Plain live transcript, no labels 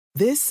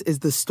This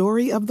is the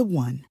story of the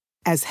one.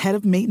 As head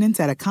of maintenance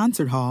at a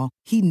concert hall,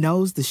 he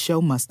knows the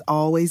show must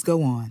always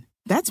go on.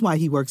 That's why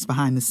he works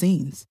behind the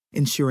scenes,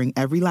 ensuring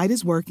every light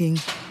is working,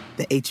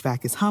 the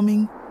HVAC is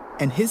humming,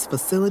 and his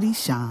facility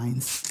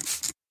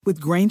shines. With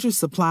Grainger's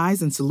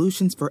supplies and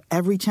solutions for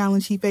every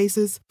challenge he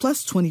faces,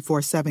 plus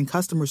 24/7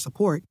 customer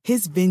support,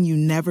 his venue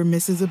never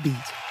misses a beat.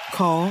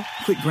 Call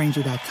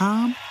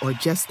quickgrainger.com or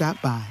just stop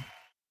by.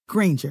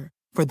 Grainger,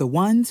 for the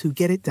ones who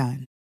get it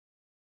done.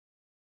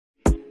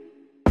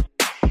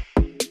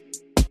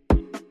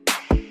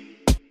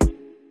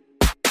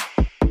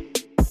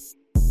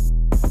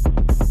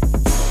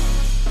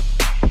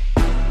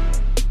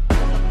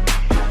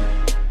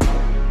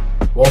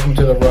 Welcome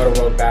to the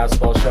Roto-Road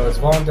Basketball Show. It's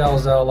Vaughn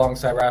Dalzell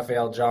alongside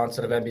Raphael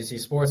Johnson of NBC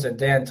Sports and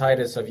Dan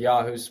Titus of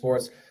Yahoo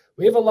Sports.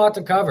 We have a lot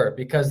to cover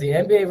because the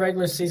NBA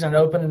regular season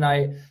open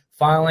tonight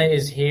finally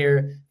is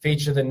here.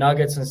 Feature the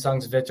Nuggets and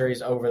Suns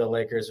victories over the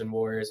Lakers and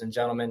Warriors. And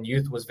gentlemen,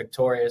 youth was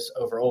victorious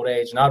over old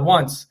age, not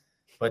once,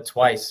 but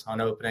twice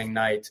on opening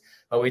night.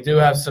 But we do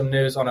have some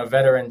news on a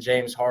veteran,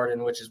 James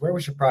Harden, which is where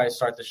we should probably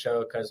start the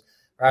show because,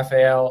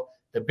 Raphael,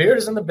 the beard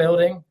is in the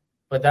building.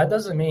 But that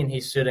doesn't mean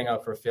he's suiting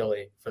up for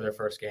Philly for their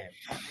first game.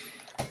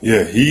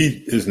 Yeah,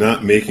 he is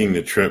not making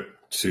the trip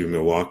to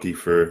Milwaukee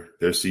for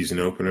their season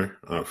opener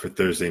for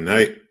Thursday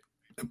night.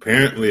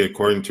 Apparently,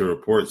 according to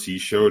reports, he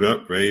showed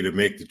up ready to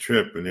make the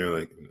trip, and they're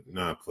like,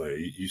 nah, player,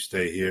 you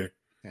stay here.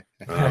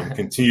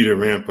 Continue to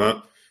ramp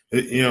up.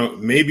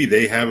 Maybe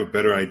they have a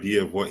better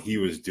idea of what he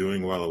was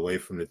doing while away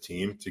from the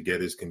team to get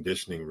his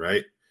conditioning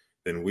right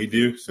than we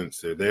do since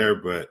they're there,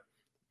 but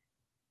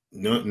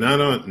no,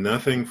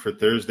 nothing for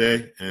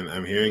Thursday, and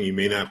I'm hearing you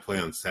may not play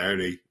on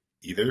Saturday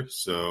either.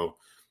 So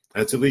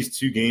that's at least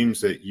two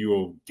games that you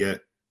will get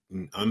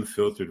an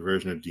unfiltered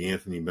version of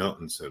DeAnthony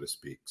Melton, so to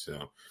speak.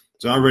 So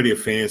it's already a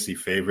fantasy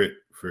favorite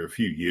for a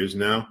few years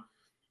now.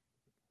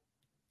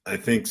 I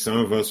think some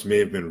of us may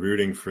have been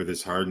rooting for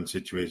this Harden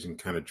situation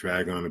kind of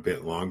drag on a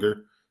bit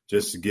longer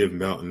just to give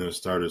Melton those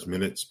starters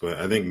minutes, but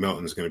I think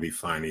Melton's going to be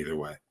fine either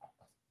way.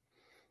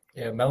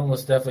 Yeah, Melton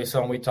was definitely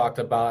someone we talked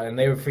about, and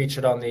they were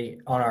featured on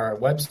our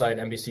website,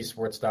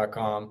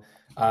 NBCSports.com,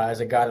 as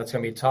a guy that's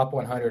going to be top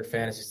 100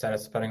 fantasy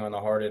status depending on the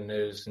Harden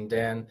news. And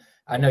Dan,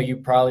 I know you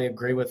probably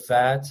agree with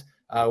that.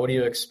 What do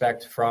you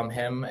expect from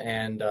him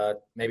and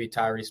maybe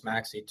Tyrese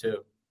Maxey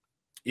too?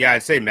 Yeah,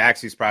 I'd say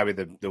Maxey's probably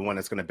the one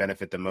that's going to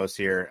benefit the most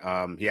here.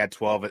 He had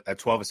a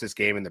 12 assist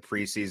game in the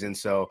preseason,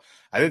 so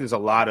I think there's a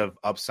lot of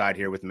upside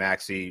here with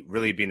Maxey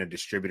really being a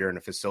distributor and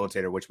a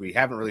facilitator, which we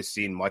haven't really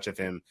seen much of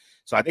him.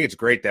 So I think it's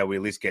great that we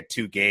at least get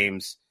two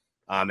games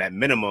at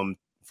minimum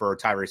for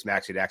Tyrese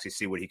Maxey to actually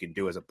see what he can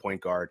do as a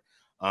point guard.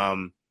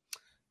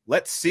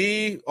 Let's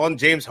see on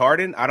James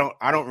Harden. I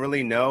don't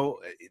really know.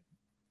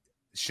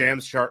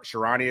 Shams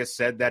Charania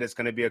said that it's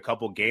going to be a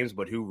couple games,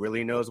 but who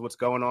really knows what's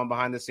going on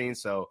behind the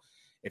scenes? So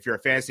if you're a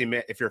fantasy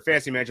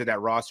manager that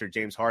roster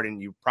James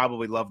Harden, you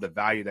probably love the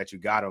value that you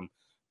got him.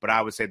 But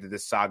I would say that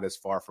this saga is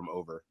far from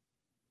over.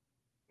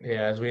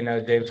 Yeah, as we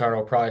know, James Harden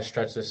will probably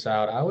stretch this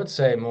out. I would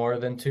say more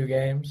than 2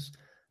 games,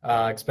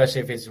 especially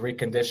if he's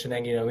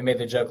reconditioning. We made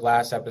the joke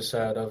last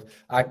episode of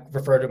I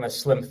referred to him as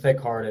Slim Thick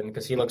Harden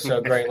because he looked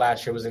so great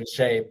last year, was in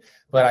shape.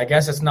 But I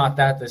guess it's not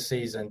that this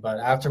season. But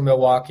after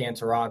Milwaukee and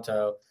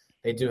Toronto,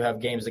 they do have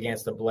games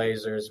against the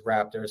Blazers,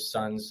 Raptors,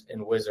 Suns,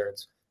 and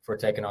Wizards for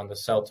taking on the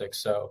Celtics.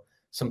 So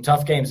some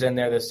tough games in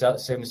there the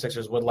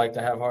 76ers would like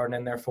to have Harden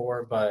in there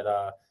for,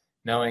 but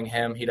knowing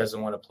him, he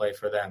doesn't want to play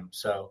for them.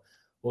 So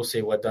we'll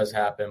see what does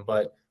happen.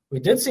 But we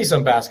did see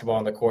some basketball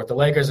on the court. The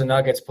Lakers and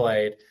Nuggets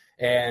played,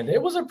 and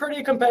it was a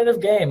pretty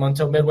competitive game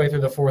until midway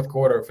through the fourth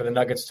quarter for the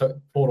Nuggets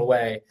pulled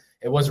away.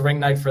 It was ring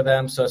night for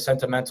them, so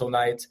sentimental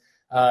night.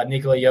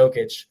 Nikola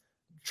Jokic,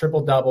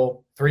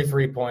 triple-double, 3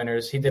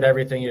 3-pointers. He did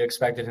everything you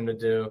expected him to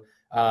do.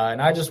 And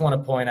I just want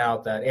to point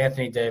out that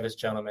Anthony Davis,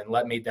 gentlemen,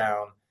 let me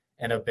down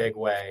in a big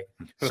way.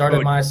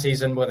 Started my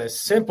season with a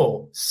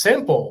simple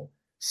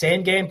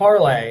same-game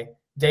parlay.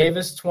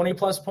 Davis,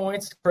 20-plus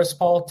points. Chris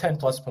Paul,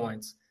 10-plus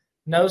points.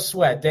 No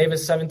sweat.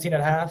 Davis, 17 at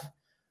half.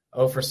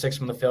 0 for 6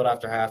 from the field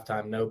after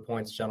halftime. No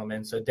points,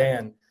 gentlemen. So,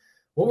 Dan,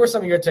 what were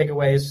some of your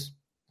takeaways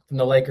from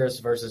the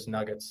Lakers versus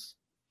Nuggets?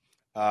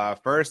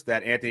 First,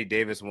 that Anthony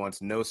Davis wants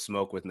no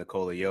smoke with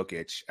Nikola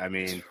Jokic. I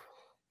mean,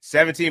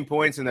 17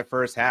 points in the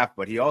first half,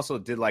 but he also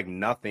did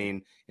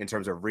nothing in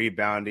terms of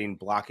rebounding,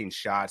 blocking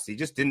shots. He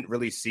just didn't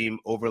really seem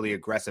overly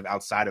aggressive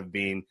outside of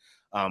being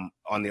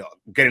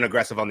getting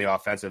aggressive on the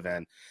offensive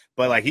end.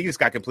 But he just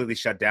got completely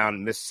shut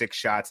down, missed 6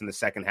 shots in the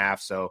second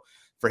half. So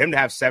for him to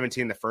have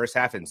 17 in the first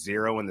half and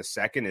 0 in the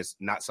second is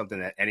not something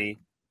that any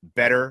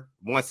better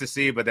wants to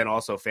see. But then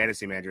also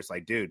fantasy managers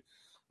dude,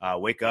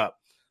 wake up.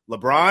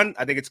 LeBron,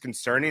 I think it's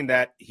concerning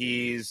that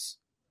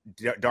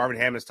Darvin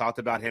Ham has talked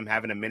about him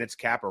having a minutes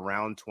cap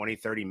around 20,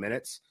 30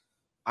 minutes.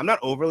 I'm not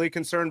overly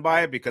concerned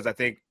by it because I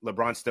think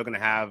LeBron's still going to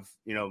have,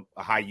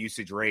 a high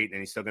usage rate and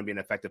he's still going to be an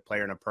effective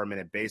player on a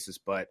per-minute basis.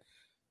 But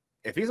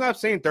if he's not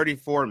seeing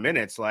 34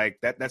 minutes,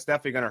 that's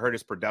definitely going to hurt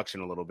his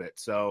production a little bit.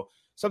 So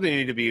something you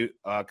need to be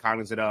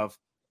cognizant of.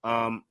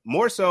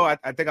 More so, I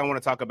think I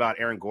want to talk about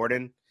Aaron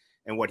Gordon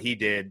and what he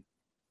did.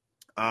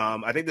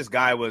 I think this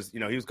guy was, he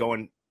was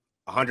going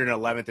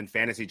 111th in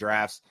fantasy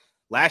drafts.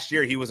 Last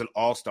year, he was an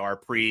all-star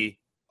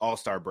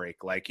pre-all-star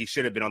break. Like, he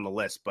should have been on the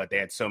list, but they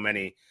had so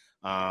many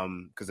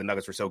because the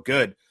Nuggets were so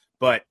good.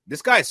 But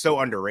this guy is so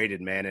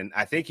underrated, man. And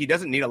I think he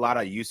doesn't need a lot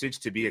of usage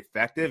to be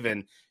effective.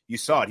 And you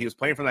saw it. He was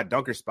playing from that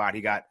dunker spot.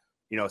 He got,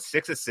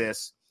 6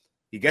 assists.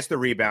 He gets the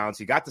rebounds.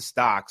 He got the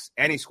stocks,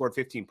 and he scored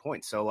 15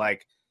 points. So,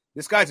 like,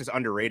 this guy's just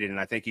underrated, and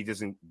I think he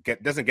doesn't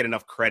get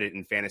enough credit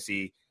in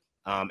fantasy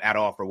at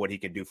all for what he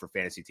can do for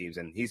fantasy teams.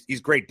 And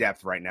he's great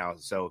depth right now.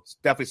 So it's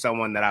definitely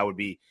someone that I would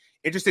be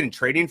interested in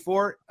trading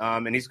for.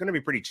 And he's going to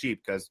be pretty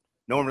cheap because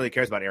no one really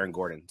cares about Aaron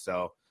Gordon.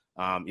 So,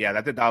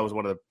 that was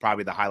one of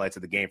probably the highlights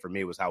of the game for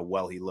me was how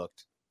well he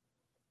looked.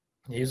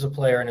 He's a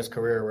player in his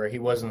career where he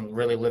wasn't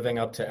really living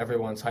up to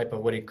everyone's hype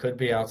of what he could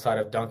be outside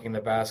of dunking the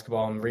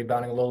basketball and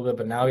rebounding a little bit,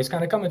 but now he's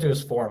kind of coming to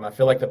his form. I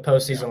feel like the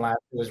postseason last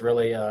year was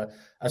really a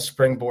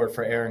springboard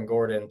for Aaron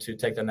Gordon to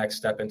take the next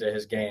step into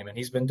his game, and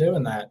he's been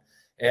doing that.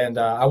 And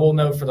I will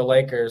note for the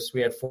Lakers, we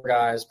had 4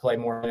 guys play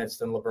more minutes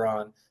than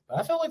LeBron, but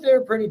I felt like they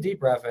were pretty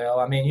deep, Raphael.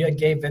 I mean, you had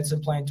Gabe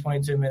Vincent playing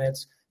 22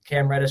 minutes,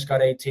 Cam Reddish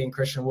got 18,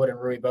 Christian Wood and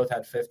Rui both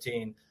had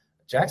 15.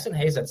 Jackson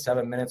Hayes at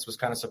 7 minutes was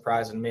kind of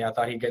surprising to me. I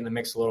thought he'd get in the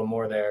mix a little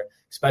more there,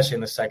 especially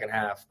in the second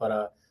half.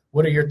 But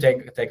what are your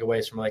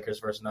takeaways from Lakers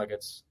versus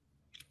Nuggets?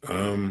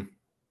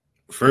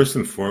 First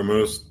and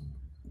foremost,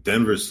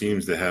 Denver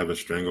seems to have a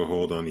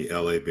stranglehold on the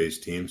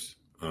LA-based teams.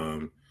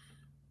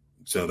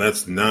 So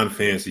that's the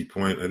non-fantasy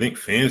point. I think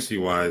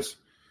fantasy-wise,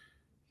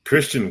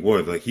 Christian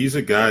Wood, like he's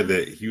a guy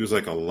that he was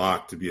like a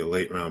lock to be a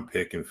late-round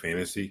pick in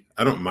fantasy.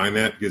 I don't mind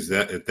that because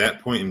at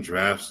that point in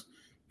drafts,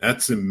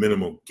 that's a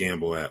minimal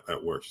gamble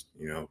at worst,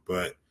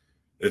 But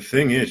the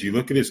thing is, you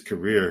look at his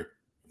career,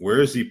 where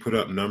has he put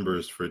up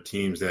numbers for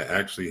teams that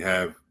actually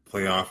have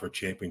playoff or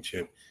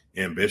championship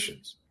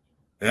ambitions?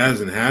 It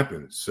hasn't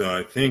happened. So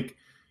I think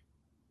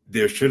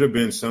there should have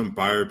been some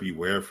buyer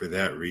beware for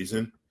that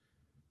reason.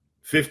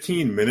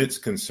 15 minutes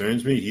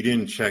concerns me. He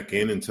didn't check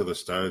in until the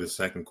start of the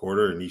second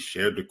quarter, and he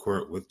shared the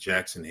court with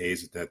Jackson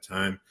Hayes at that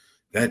time.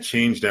 That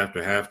changed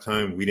after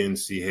halftime. We didn't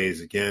see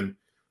Hayes again.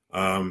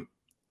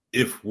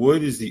 If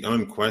Wood is the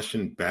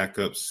unquestioned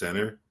backup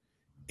center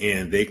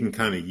and they can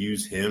kind of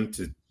use him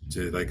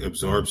to like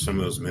absorb some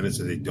of those minutes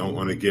that they don't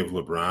want to give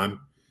LeBron,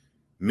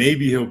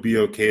 maybe he'll be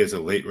okay as a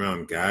late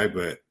round guy,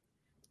 but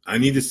I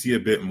need to see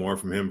a bit more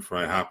from him before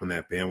I hop on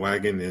that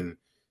bandwagon. And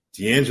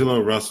D'Angelo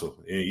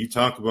Russell, you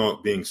talk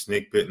about being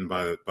snake bitten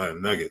by the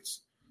Nuggets.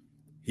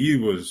 He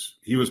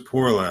was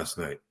poor last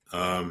night.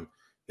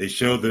 They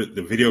showed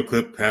the video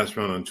clip passed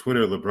around on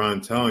Twitter,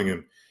 LeBron telling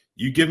him,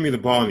 "You give me the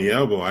ball in the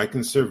elbow, I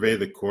can survey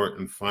the court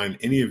and find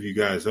any of you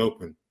guys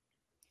open."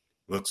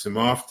 Looks him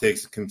off,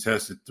 takes a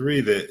contested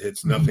 3 that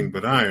hits nothing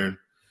but iron.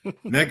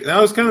 And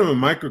that was kind of a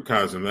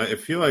microcosm. I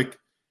feel like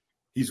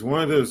he's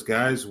one of those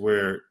guys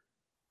where,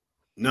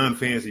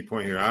 non-fantasy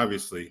point here,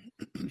 obviously,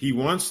 he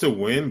wants to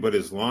win, but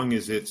as long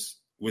as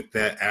it's with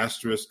that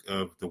asterisk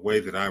of the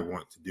way that I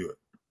want to do it.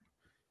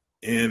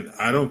 And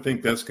I don't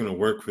think that's going to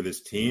work for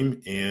this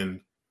team, and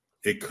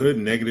it could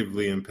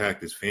negatively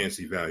impact his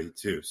fantasy value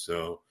too.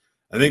 So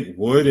I think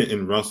Wood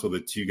and Russell, the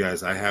 2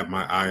 guys I have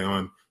my eye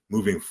on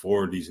moving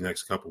forward these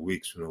next couple of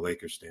weeks from the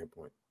Lakers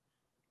standpoint.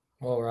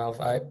 Well, Ralph,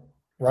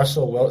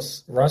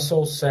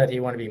 Russell said he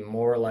wanted to be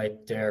more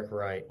like Derek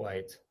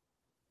White.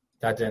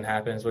 That didn't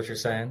happen, is what you're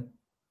saying?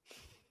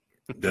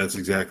 That's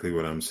exactly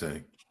what I'm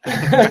saying.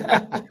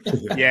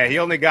 Yeah, he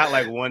only got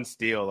like 1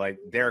 steal. Like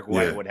Derek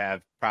White would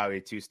have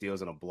probably 2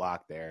 steals and a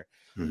block there.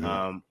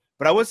 Mm-hmm.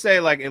 But I would say,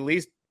 like, at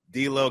least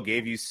D'Lo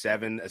gave you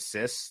 7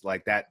 assists.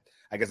 Like that,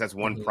 I guess that's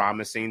one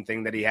promising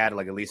thing that he had.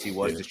 Like, at least he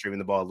was distributing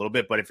the ball a little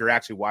bit. But if you're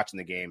actually watching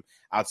the game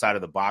outside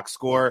of the box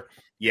score,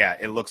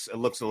 it looks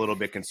a little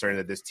bit concerning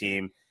that this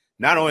team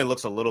not only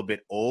looks a little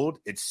bit old,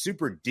 it's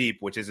super deep,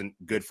 which isn't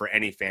good for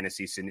any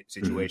fantasy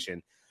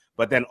situation.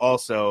 But then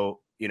also,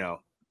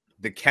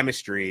 the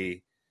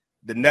chemistry,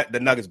 the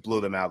Nuggets blew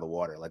them out of the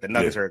water. Like the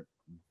Nuggets are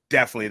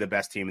definitely the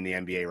best team in the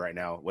NBA right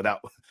now.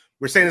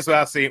 We're saying this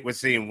without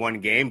seeing one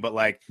game, but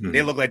like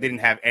they look like they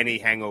didn't have any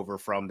hangover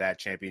from that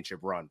championship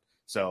run.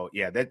 So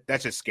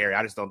that's just scary.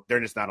 They're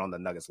just not on the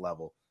Nuggets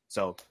level.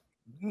 So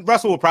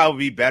Russell will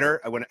probably be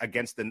better when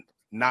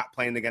not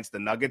playing against the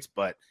Nuggets,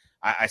 but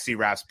I see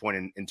Raf's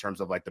point in terms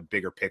of like the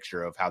bigger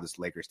picture of how this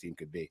Lakers team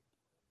could be.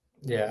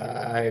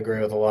 Yeah, I agree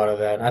with a lot of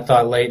that. And I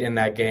thought late in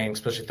that game,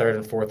 especially third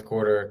and fourth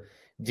quarter,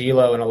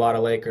 D'Lo and a lot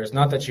of Lakers,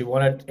 not that you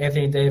wanted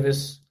Anthony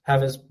Davis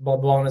have his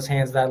ball in his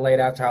hands that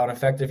late after how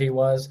ineffective he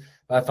was,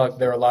 but I thought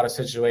there were a lot of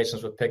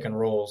situations with pick and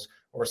rolls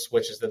or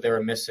switches that they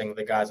were missing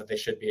the guys that they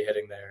should be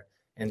hitting there.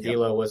 And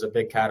D'Lo was a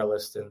big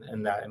catalyst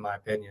in that, in my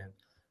opinion.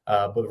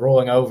 But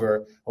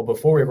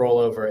before we roll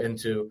over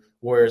into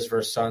Warriors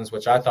versus Suns,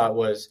 which I thought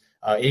was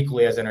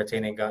equally as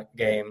entertaining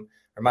game,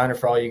 reminder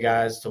for all you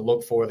guys to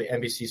look for the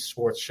NBC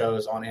Sports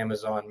shows on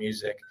Amazon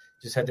Music.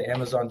 Just head to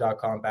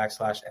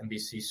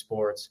amazon.com/NBC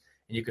Sports,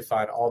 and you can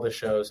find all the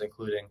shows,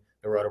 including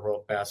the Roto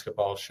World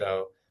Basketball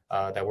Show.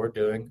 that we're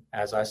doing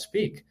as I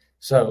speak.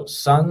 So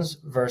Suns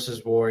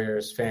versus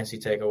Warriors, fantasy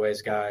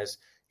takeaways, guys.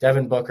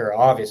 Devin Booker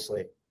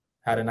obviously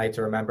had a night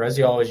to remember, as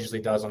he always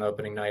usually does on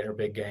opening night or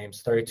big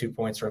games. 32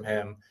 points from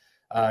him.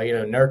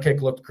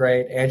 Nurkic looked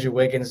great. Andrew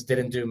Wiggins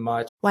didn't do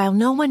much. While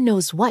no one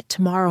knows what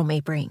tomorrow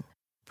may bring,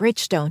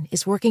 Bridgestone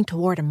is working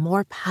toward a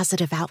more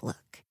positive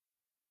outlook.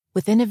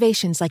 With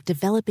innovations like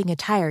developing a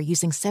tire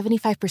using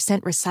 75%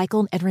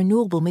 recycled and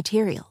renewable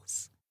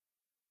materials.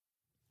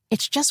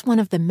 It's just one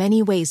of the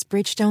many ways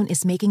Bridgestone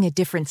is making a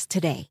difference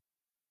today,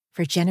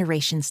 for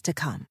generations to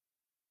come.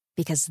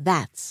 Because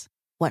that's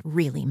what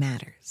really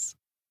matters.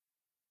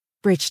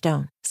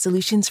 Bridgestone,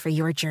 solutions for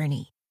your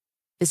journey.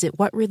 Visit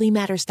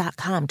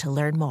whatreallymatters.com to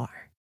learn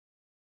more.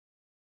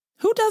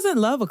 Who doesn't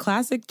love a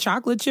classic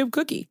chocolate chip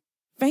cookie?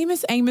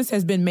 Famous Amos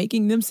has been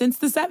making them since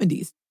the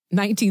 70s,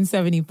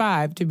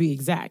 1975 to be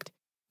exact.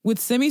 With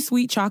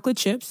semi-sweet chocolate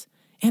chips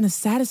and a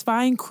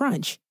satisfying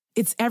crunch,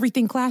 it's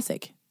everything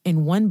classic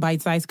in one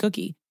bite-sized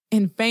cookie,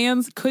 and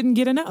fans couldn't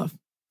get enough.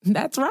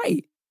 That's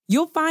right.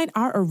 You'll find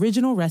our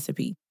original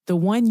recipe, the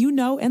one you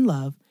know and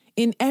love,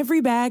 in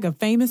every bag of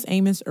Famous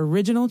Amos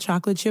original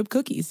chocolate chip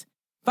cookies.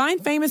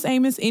 Find Famous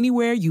Amos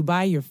anywhere you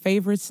buy your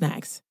favorite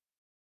snacks.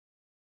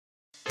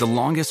 The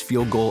longest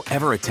field goal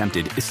ever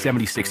attempted is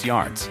 76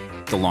 yards.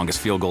 The longest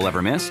field goal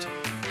ever missed?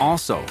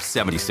 Also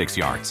 76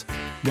 yards.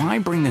 Why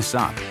bring this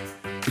up?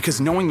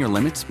 Because knowing your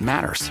limits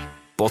matters,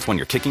 both when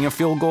you're kicking a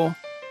field goal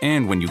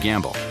and when you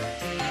gamble.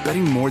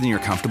 Betting more than you're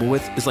comfortable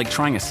with is like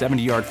trying a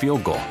 70-yard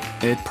field goal.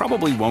 It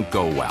probably won't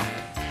go well.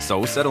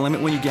 So set a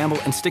limit when you gamble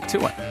and stick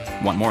to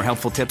it. Want more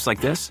helpful tips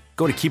like this?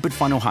 Go to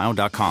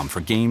keepitfunohio.com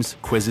for games,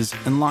 quizzes,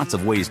 and lots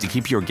of ways to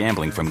keep your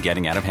gambling from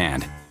getting out of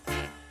hand.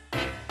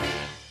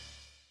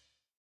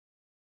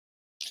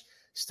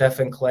 Steph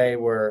and Clay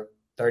were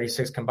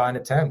 36 combined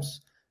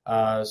attempts.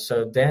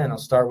 So, Dan, I'll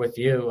start with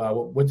you.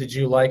 What did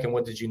you like and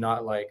what did you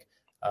not like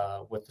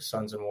with the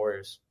Suns and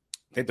Warriors?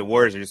 I think the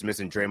Warriors are just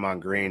missing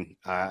Draymond Green.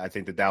 I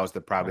think that was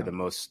probably the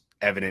most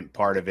evident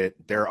part of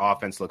it. Their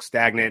offense looks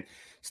stagnant.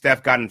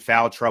 Steph got in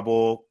foul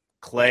trouble.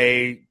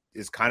 Clay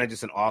is kind of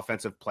just an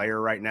offensive player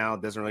right now.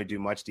 Doesn't really do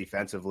much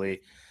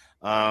defensively.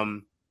 I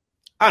don't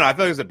know. I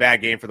feel like it was a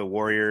bad game for the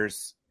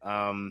Warriors.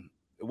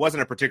 It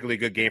wasn't a particularly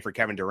good game for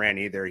Kevin Durant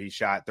either. He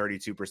shot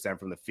 32%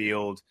 from the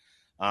field.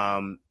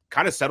 Kind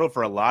of settled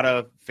for a lot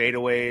of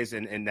fadeaways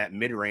and that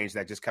mid-range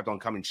that just kept on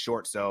coming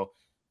short. So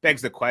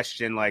begs the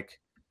question, like,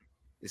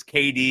 is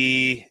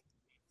KD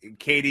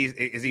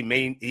is he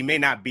may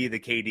not be the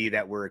KD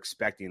that we're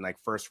expecting, like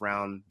first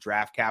round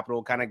draft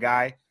capital kind of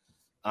guy.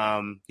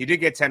 He did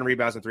get 10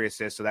 rebounds and 3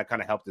 assists, so that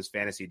kind of helped his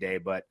fantasy day.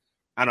 But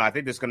I don't know. I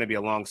think this is going to be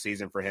a long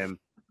season for him.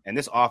 And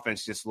this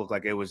offense just looked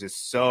like it was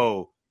just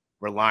so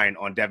reliant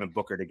on Devin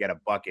Booker to get a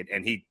bucket,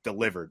 and he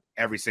delivered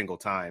every single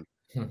time.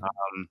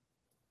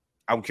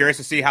 I'm curious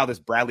to see how this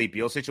Bradley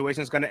Beal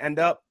situation is going to end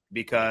up,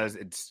 because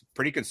it's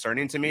pretty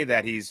concerning to me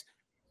that he's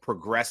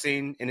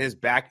progressing in his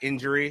back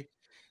injury.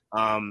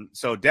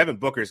 So Devin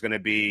Booker is going to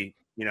be,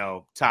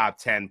 top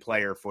 10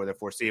 player for the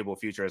foreseeable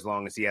future, as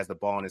long as he has the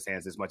ball in his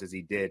hands as much as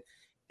he did.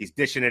 He's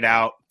dishing it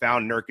out,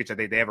 found Nurkic. I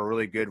think they have a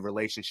really good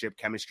relationship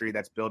chemistry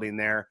that's building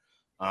there.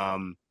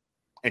 And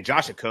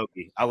Josh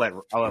Okogie, I'll let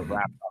Rap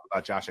talk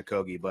about Josh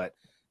Okogie, but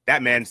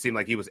that man seemed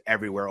like he was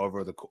everywhere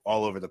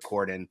all over the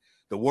court, and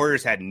the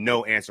Warriors had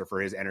no answer for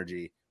his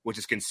energy, which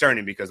is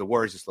concerning because the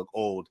Warriors just look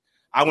old.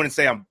 I wouldn't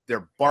say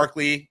they're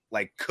Barkley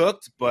like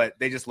cooked, but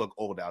they just look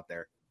old out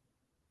there.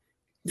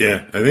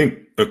 Yeah, I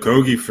think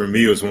Okogie for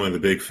me was one of the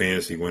big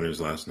fantasy winners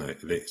last night.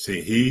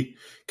 He,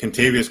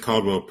 Kentavious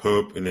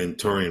Caldwell-Pope, and then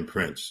Taurean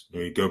Prince.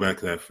 When you go back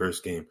to that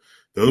first game,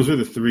 those were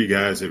the 3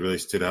 guys that really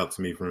stood out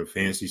to me from a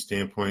fantasy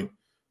standpoint.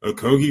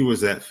 Okogie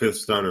was that 5th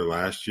starter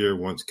last year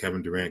once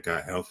Kevin Durant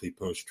got healthy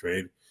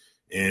post-trade,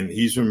 and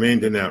he's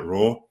remained in that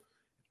role.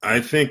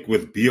 I think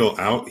with Beal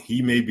out,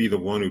 he may be the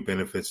one who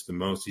benefits the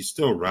most. He's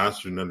still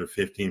rostered in under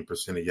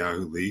 15% of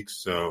Yahoo leagues.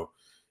 So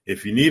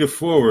if you need a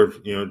forward,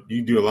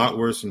 you do a lot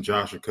worse than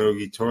Josh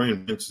Okogie.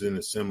 Taurean Prince is in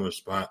a similar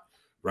spot,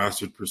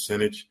 rostered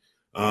percentage.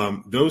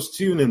 Those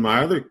two, and then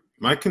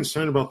my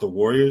concern about the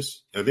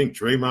Warriors, I think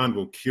Draymond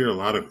will cure a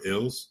lot of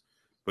ills,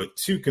 but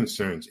 2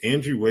 concerns.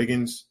 Andrew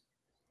Wiggins,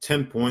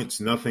 10 points,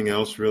 nothing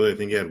else really. I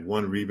think he had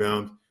 1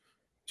 rebound.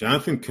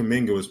 Jonathan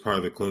Kuminga was part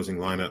of the closing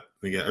lineup.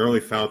 They got early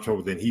foul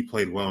trouble, then he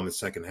played well in the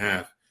second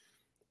half.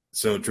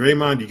 So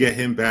Draymond, you get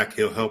him back,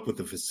 he'll help with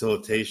the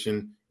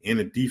facilitation and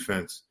the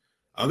defense.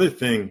 Other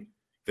thing,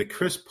 the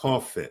Chris Paul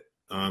fit.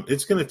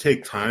 It's going to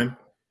take time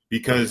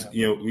because,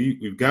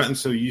 we've gotten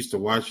so used to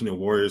watching the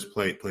Warriors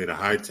play at a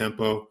high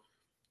tempo.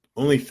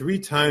 Only 3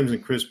 times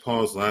in Chris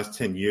Paul's last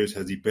 10 years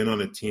has he been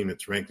on a team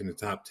that's ranked in the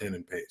top 10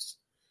 in pace.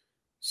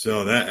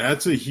 So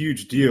that's a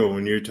huge deal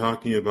when you're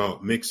talking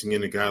about mixing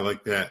in a guy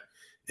like that.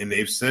 And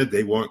they've said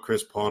they want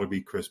Chris Paul to be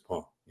Chris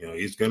Paul.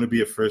 He's going to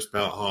be a first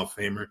ballot Hall of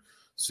Famer.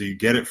 So you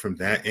get it from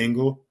that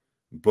angle.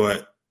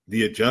 But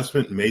the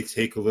adjustment may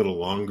take a little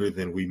longer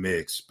than we may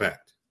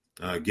expect,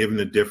 given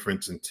the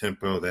difference in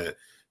tempo that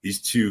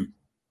these two,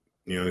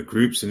 the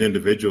groups and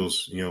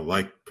individuals,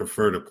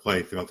 prefer to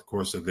play throughout the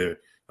course of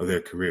of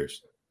their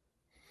careers.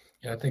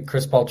 Yeah, I think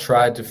Chris Paul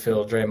tried to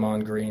fill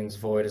Draymond Green's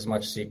void as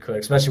much as he could,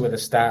 especially with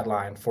his stat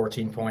line,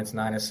 14 points,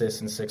 9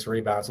 assists, and 6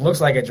 rebounds. It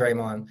looks like a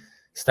Draymond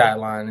stat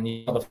line, and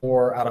you know, the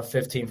 4 out of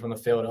 15 from the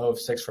field, 0 of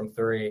 6 from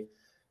 3.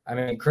 I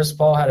mean, Chris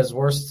Paul had his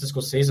worst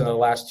statistical season of the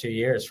last 2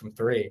 years from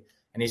 3,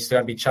 and he's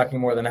going to be chucking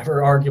more than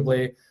ever,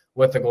 arguably,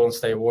 with the Golden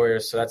State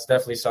Warriors. So that's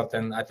definitely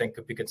something I think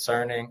could be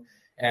concerning.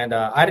 And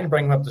I didn't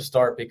bring him up to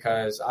start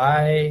because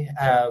I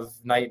have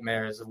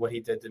nightmares of what he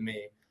did to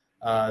me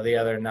the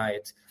other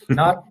night.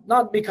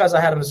 Not because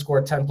I had him to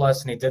score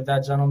 10-plus and he did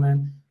that,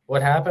 gentlemen.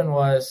 What happened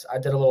was I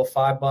did a little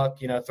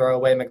 $5, throw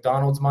away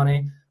McDonald's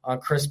money on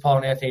Chris Paul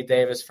and Anthony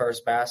Davis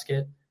first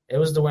basket. It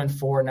was to win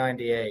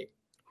 $4.98,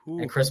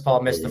 and Chris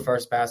Paul missed the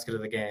first basket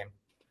of the game.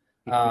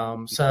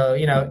 So,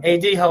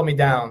 AD held me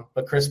down,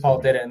 but Chris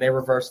Paul did it, and they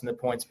reversed in the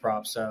points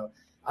prop. So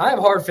I have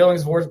hard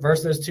feelings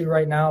versus those two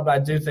right now, but I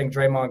do think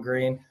Draymond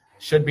Green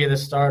should be the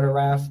starter,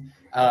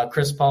 Raph.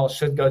 Chris Paul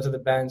should go to the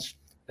bench.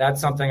 That's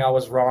something I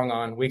was wrong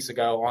on weeks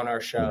ago on our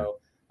show.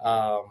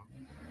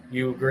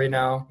 You agree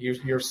now?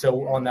 You're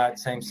still on that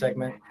same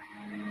segment?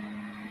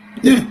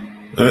 Yeah,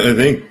 I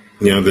think,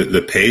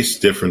 the pace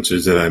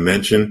differences that I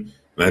mentioned,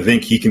 I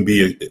think he can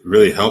be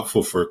really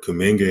helpful for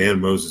Kuminga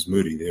and Moses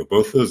Moody.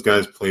 Both of those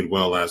guys played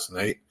well last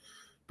night,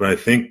 but I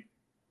think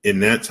in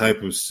that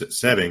type of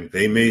setting,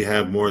 they may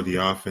have more of the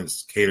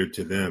offense catered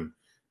to them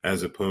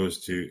as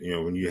opposed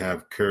to, when you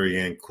have Curry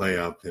and Clay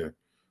out there,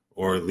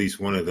 or at least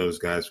one of those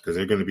guys, because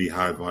they're going to be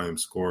high-volume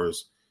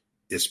scorers,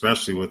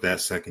 especially with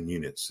that second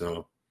unit.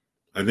 So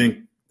I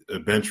think a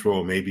bench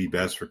role may be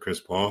best for Chris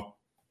Paul.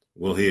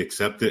 Will he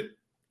accept it?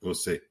 We'll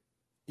see.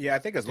 Yeah, I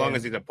think as long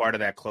as he's a part of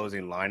that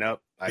closing lineup,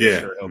 I'm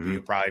sure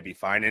he'll probably be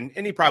fine,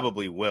 and he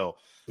probably will.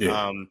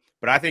 Yeah.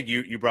 But I think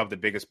you brought up the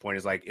biggest point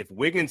is, like, if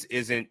Wiggins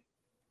isn't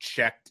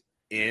checked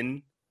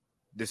in,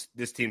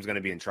 this team's going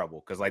to be in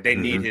trouble because, like, they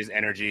need his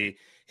energy,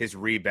 his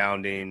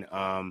rebounding.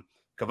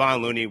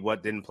 Kevon Looney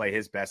didn't play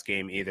his best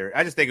game either.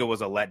 I just think it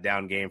was a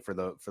letdown game for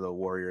the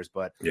Warriors,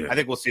 but I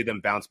think we'll see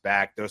them bounce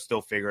back. They'll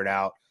still figure it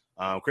out.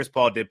 Chris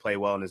Paul did play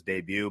well in his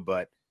debut,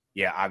 but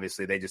yeah,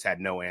 obviously they just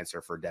had no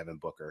answer for Devin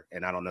Booker,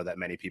 and I don't know that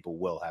many people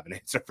will have an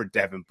answer for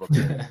Devin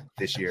Booker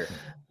this year.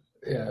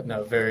 Yeah,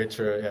 no, very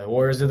true. Yeah,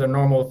 Warriors did their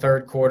normal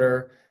third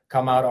quarter,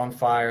 come out on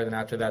fire, then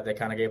after that they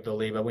kind of gave the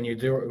lead. But when you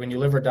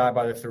live or die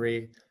by the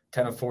 3,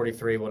 10 of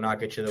 43 will not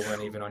get you the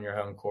win even on your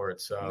home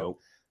court. So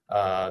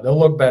they'll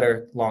look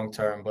better long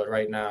term, but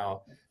right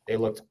now they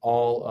looked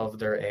all of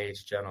their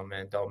age,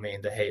 gentlemen. Don't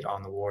mean to hate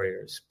on the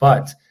Warriors,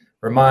 but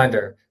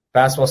reminder.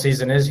 Basketball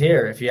season is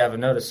here, if you haven't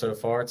noticed so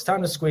far. It's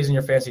time to squeeze in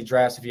your fancy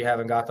drafts if you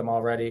haven't got them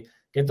already.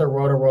 Get the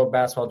Roto-World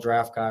Basketball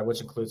Draft Guide,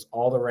 which includes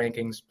all the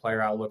rankings,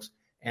 player outlooks,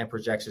 and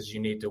projections you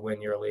need to win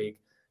your league.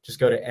 Just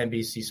go to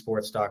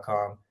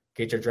NBCSports.com.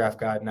 Get your draft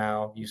guide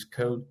now. Use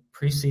code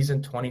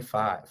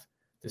preseason25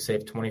 to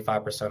save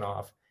 25%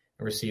 off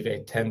and receive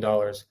a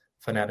 $10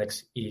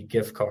 Fanatics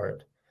e-gift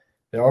card.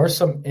 There are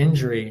some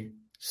injury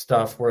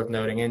stuff worth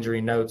noting,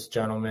 injury notes,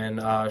 gentlemen.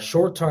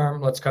 Short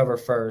term, let's cover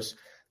first.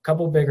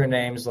 Couple bigger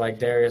names like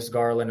Darius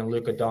Garland and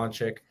Luka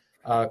Doncic,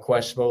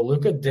 questionable.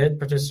 Luka did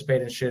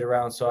participate in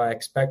shoot-around, so I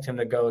expect him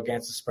to go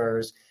against the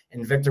Spurs.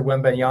 And Victor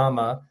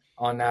Wembanyama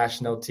on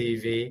national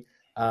TV.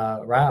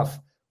 Ralph,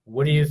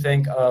 what do you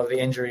think of the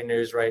injury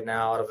news right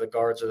now out of the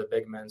guards or the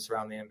big men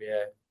surrounding the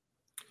NBA?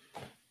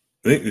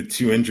 I think the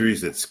two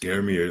injuries that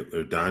scare me are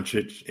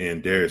Doncic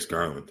and Darius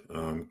Garland.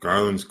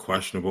 Garland's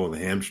questionable, the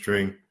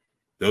hamstring.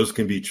 Those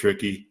can be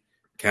tricky.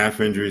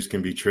 Calf injuries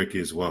can be tricky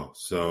as well.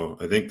 So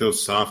I think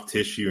those soft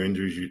tissue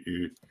injuries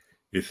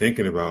you're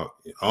thinking about,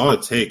 all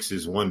it takes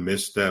is one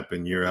misstep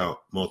and you're out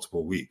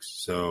multiple weeks.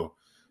 So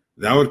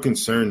that would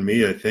concern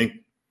me. I think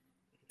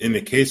in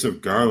the case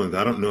of Garland,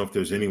 I don't know if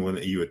there's anyone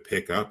that you would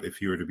pick up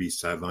if you were to be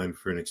sidelined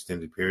for an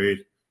extended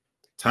period.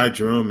 Ty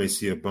Jerome may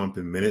see a bump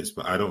in minutes,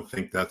 but I don't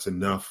think that's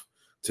enough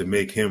to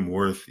make him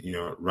worth,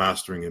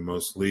 rostering in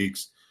most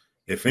leagues.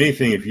 If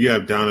anything, if you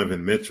have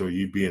Donovan Mitchell,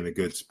 you'd be in a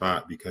good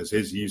spot because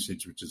his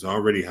usage, which is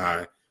already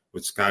high,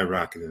 would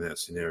skyrocket in that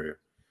scenario.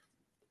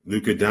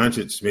 Luka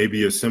Doncic may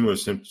be a similar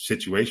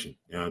situation.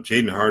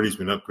 Jaden Hardy's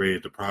been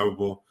upgraded to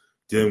probable,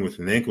 dealing with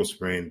an ankle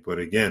sprain. But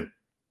again,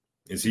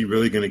 is he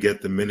really going to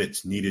get the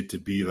minutes needed to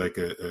be like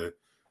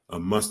a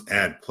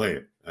must-add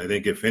player? I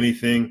think if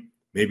anything,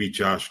 maybe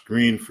Josh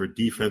Green for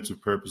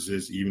defensive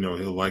purposes, even though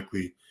he'll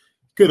likely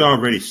could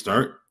already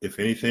start, if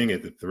anything,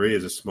 at the 3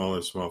 as a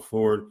small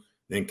forward.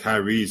 Then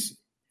Kyrie's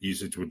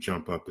usage would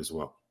jump up as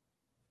well.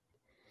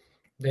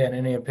 Dan,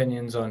 any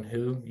opinions on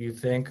who you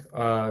think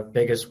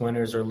biggest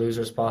winners or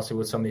losers possibly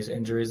with some of these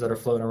injuries that are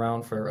floating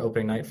around for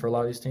opening night for a lot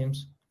of these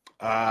teams?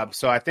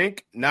 So I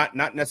think not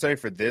necessarily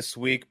for this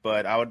week,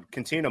 but I would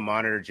continue to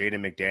monitor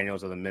Jaden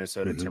McDaniels of the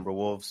Minnesota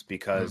Timberwolves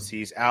because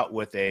he's out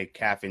with a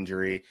calf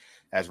injury.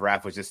 As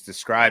Raph was just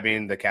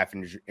describing, the calf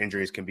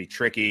injuries can be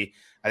tricky.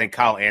 I think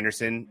Kyle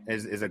Anderson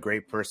is a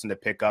great person to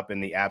pick up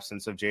in the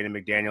absence of Jaden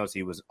McDaniels.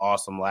 He was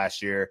awesome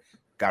last year,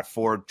 got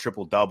 4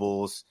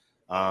 triple-doubles,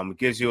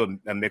 gives you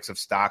a mix of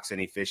stocks and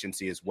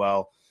efficiency as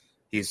well.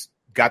 He's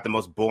got the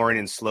most boring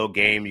and slow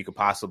game you could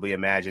possibly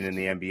imagine in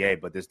the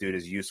NBA, but this dude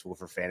is useful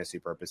for fantasy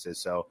purposes.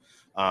 So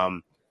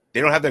they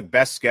don't have the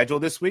best schedule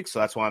this week, so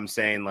that's why I'm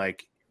saying,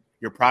 like,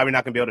 you're probably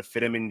not going to be able to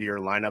fit him into your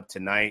lineup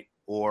tonight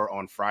or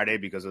on Friday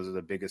because those are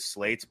the biggest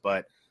slates.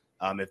 But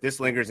if this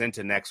lingers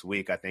into next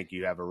week, I think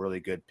you have a really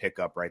good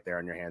pickup right there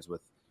on your hands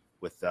with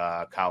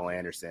Kyle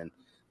Anderson.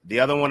 The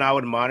other one I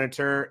would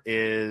monitor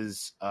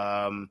is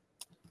I'm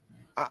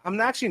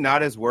actually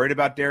not as worried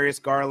about Darius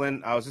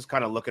Garland. I was just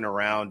kind of looking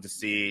around to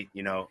see,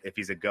 if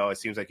he's a go. It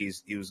seems like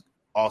he was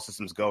all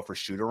systems go for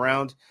shoot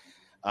around.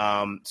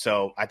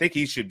 So I think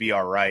he should be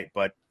all right.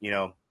 But,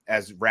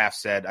 as Raph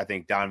said, I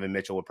think Donovan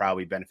Mitchell would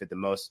probably benefit the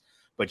most.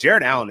 But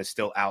Jarrett Allen is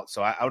still out.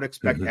 So I would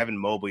expect Evan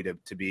Mobley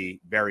to be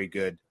very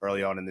good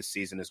early on in this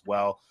season as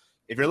well.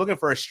 If you're looking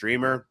for a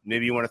streamer,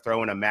 maybe you want to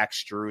throw in a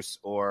Max Strus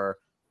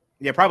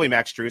probably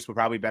Max Strus would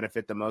probably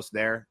benefit the most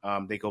there.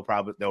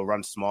 They'll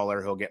run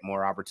smaller. He'll get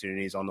more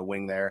opportunities on the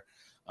wing there.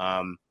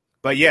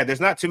 But yeah,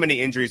 there's not too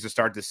many injuries to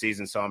start the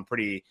season, so I'm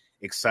pretty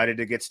excited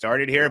to get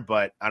started here.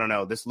 But I don't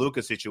know, this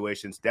Luka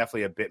situation is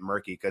definitely a bit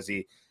murky because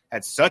he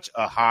had such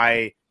a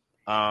high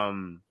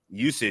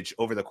usage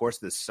over the course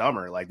of the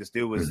summer. Like, this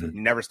dude was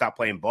never stopped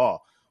playing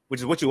ball, which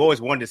is what you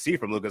always wanted to see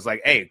from Luka. It's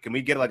like, hey, can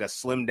we get like a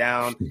slim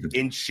down,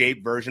 in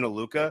shape version of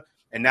Luka?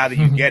 And now that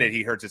you get it,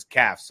 he hurts his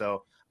calf.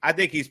 So I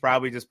think he's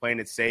probably just playing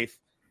it safe.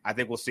 I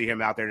think we'll see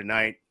him out there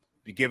tonight.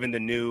 Given the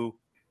new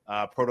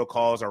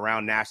protocols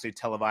around nationally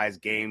televised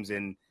games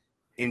and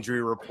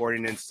injury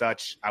reporting and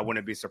such, I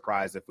wouldn't be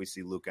surprised if we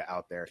see Luka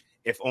out there,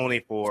 if only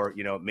for,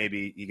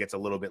 maybe he gets a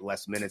little bit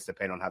less minutes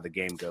depending on how the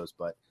game goes.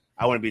 But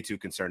I wouldn't be too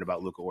concerned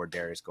about Luka or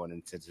Darius going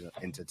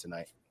into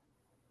tonight.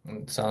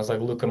 It sounds like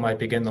Luka might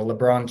be getting the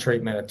LeBron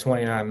treatment at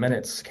 29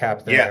 minutes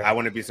cap there. Yeah, I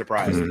wouldn't be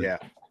surprised. Yeah.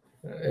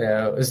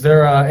 Is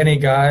there any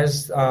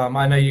guys?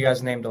 I know you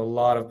guys named a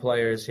lot of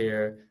players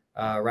here.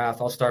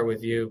 Raph, I'll start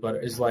with you.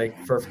 But is,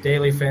 like, for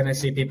daily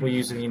fantasy, people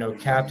using,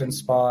 captain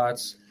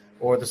spots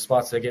or the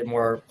spots that get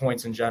more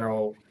points in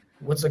general,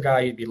 what's a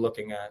guy you'd be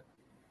looking at?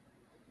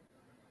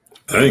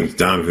 I think it's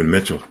Donovan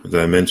Mitchell, as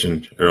I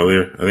mentioned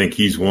earlier. I think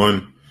he's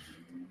one.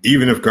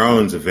 Even if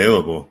Garland's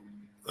available,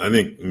 I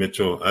think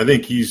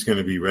he's going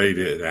to be ready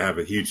to have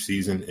a huge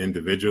season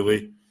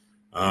individually.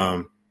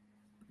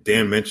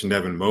 Dan mentioned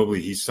Evan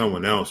Mobley. He's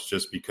someone else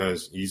just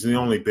because he's the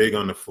only big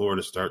on the floor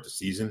to start the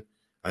season.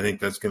 I think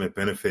that's going to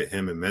benefit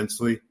him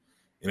immensely.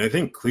 And I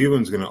think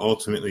Cleveland's going to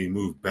ultimately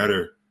move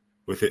better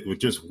with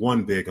just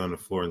one big on the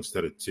floor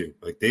instead of two.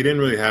 Like, they didn't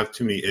really have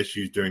too many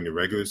issues during the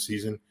regular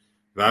season,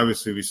 but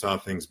obviously we saw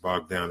things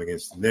bogged down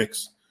against the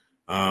Knicks.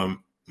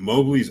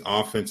 Mobley's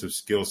offensive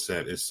skill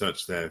set is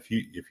such that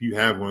if you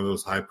have one of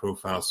those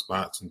high-profile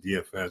spots in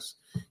DFS,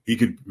 he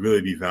could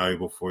really be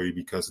valuable for you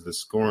because of the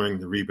scoring,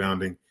 the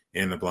rebounding,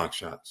 and the block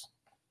shots.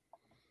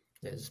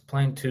 Yeah, just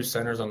playing two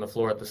centers on the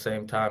floor at the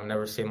same time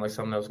never seemed like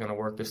something that was going to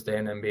work this day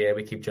in the NBA.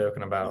 We keep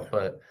joking about,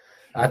 but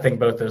I think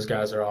both those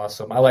guys are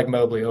awesome. I like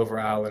Mobley over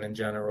Allen in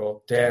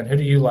general. Dan, who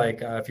do you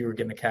like if you were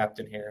getting a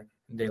captain here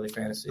in daily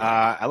fantasy?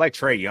 I like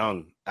Trae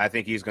Young. I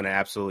think he's going to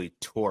absolutely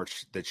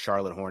torch the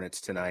Charlotte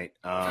Hornets tonight.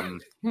 I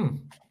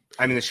mean,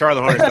 the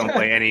Charlotte Hornets don't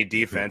play any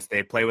defense.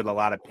 They play with a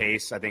lot of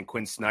pace. I think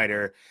Quinn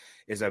Snyder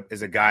is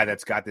a guy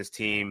that's got this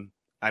team.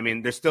 I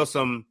mean, there's still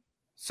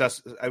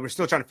we're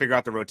still trying to figure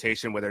out the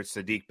rotation, whether it's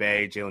Sadiq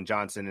Bey, Jalen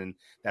Johnson, and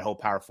that whole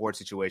power forward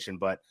situation.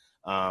 But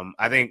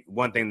I think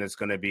one thing that's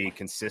going to be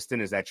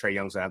consistent is that Trae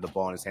Young's going to have the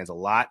ball in his hands a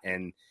lot,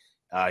 and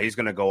he's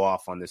going to go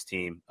off on this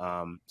team.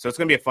 So it's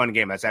going to be a fun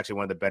game. That's actually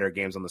one of the better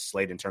games on the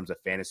slate in terms of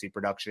fantasy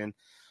production.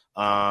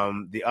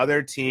 The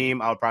other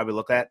team I would probably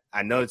look at,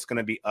 I know it's going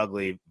to be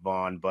ugly,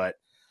 Vaughn, but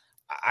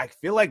I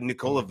feel like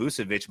Nikola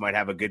Vucevic might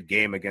have a good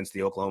game against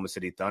the Oklahoma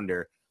City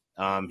Thunder.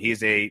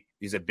 He's a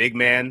big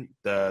man.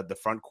 The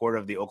front court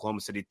of the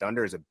Oklahoma City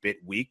Thunder is a bit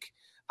weak.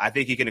 I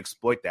think he can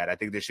exploit that. I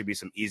think there should be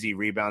some easy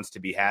rebounds to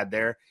be had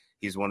there.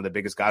 He's one of the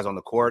biggest guys on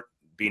the court,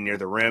 being near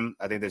the rim.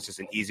 I think there's just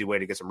an easy way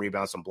to get some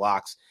rebounds, some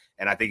blocks,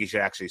 and I think he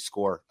should actually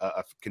score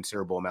a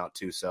considerable amount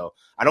too. So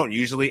I don't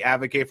usually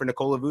advocate for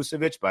Nikola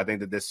Vucevic, but I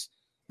think that this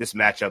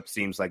matchup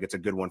seems like it's a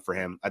good one for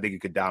him. I think he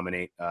could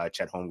dominate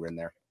Chet Holmgren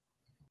there.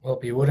 Well,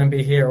 you wouldn't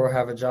be here or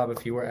have a job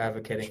if you were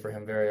advocating for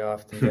him very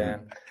often,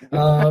 Dan.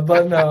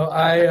 But no,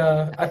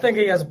 I think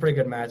he has a pretty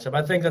good matchup.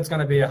 I think that's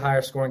going to be a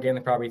higher scoring game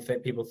than probably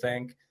people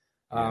think.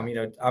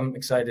 I'm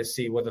excited to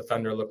see what the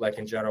Thunder look like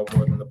in general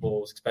more than the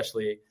Bulls,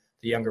 especially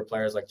the younger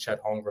players like Chet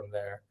Holmgren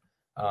there.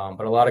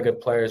 But a lot of good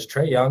players.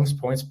 Trae Young's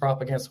points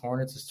prop against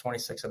Hornets is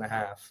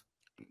 26.5.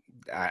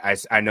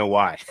 I know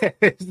why.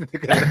 Because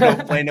they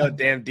don't play no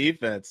damn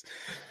defense.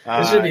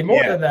 It should be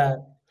more than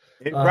that.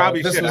 It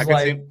probably should. I could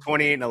say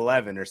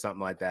 28-11 or something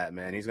like that,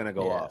 man. He's going to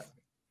go off.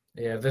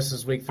 Yeah, if this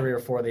is week 3 or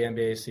 4 of the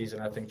NBA season,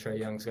 I think Trae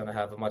Young's going to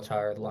have a much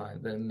higher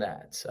line than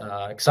that.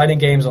 Exciting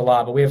games a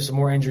lot, but we have some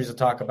more injuries to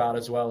talk about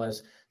as well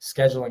as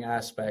scheduling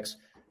aspects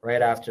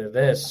right after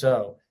this.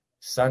 So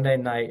Sunday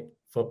night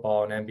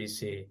football on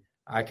NBC.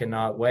 I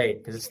cannot wait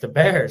because it's the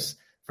Bears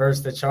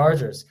versus the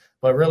Chargers.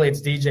 But really,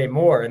 it's DJ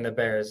Moore and the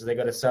Bears. They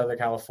go to Southern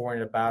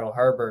California to battle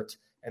Herbert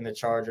and the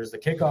Chargers. The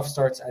kickoff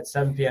starts at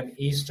 7 p.m.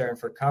 Eastern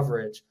for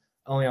coverage,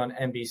 only on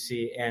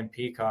NBC and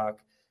Peacock.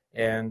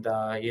 And,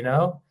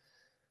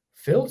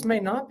 Fields may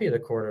not be the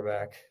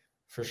quarterback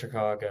for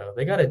Chicago.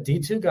 They got a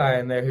D2 guy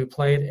in there who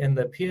played in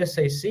the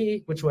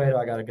PSAC. Which way do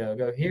I got to go?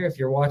 Go here if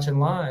you're watching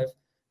live.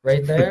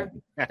 Right there.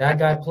 That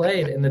guy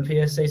played in the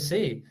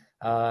PSAC.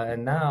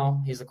 And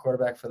now he's the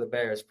quarterback for the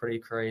Bears. Pretty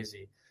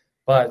crazy.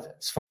 But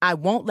I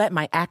won't let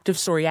my active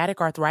psoriatic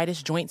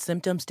arthritis joint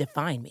symptoms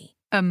define me.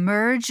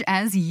 Emerge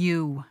as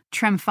you.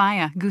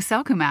 Tremfya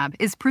guselkumab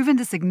is proven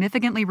to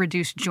significantly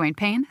reduce joint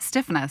pain,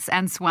 stiffness,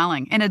 and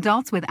swelling in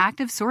adults with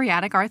active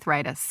psoriatic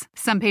arthritis.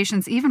 Some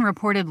patients even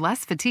reported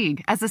less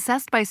fatigue as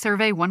assessed by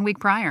survey 1 week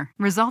prior.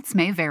 Results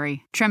may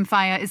vary.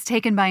 Tremfya is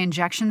taken by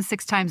injection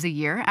 6 times a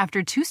year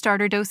after 2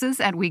 starter doses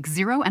at weeks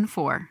 0 and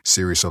 4.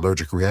 Serious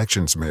allergic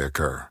reactions may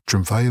occur.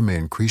 Tremfya may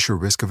increase your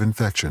risk of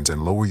infections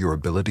and lower your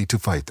ability to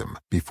fight them.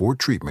 Before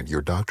treatment,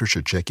 your doctor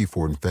should check you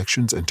for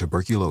infections and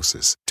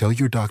tuberculosis. Tell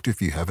your doctor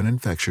if you have an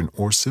infection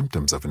or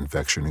symptoms of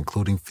infection,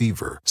 including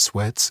fever,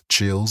 sweats,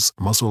 chills,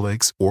 muscle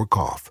aches, or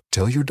cough.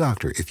 Tell your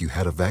doctor if you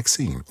had a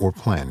vaccine or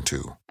plan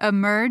to.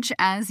 Emerge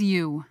as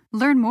you.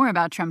 Learn more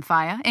about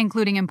Tremfya,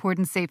 including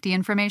important safety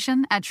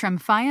information, at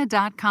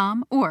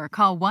tremfya.com or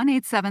call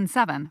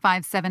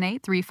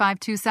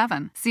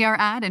 1-877-578-3527. See our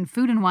ad in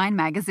Food and Wine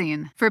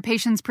magazine. For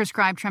patients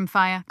prescribed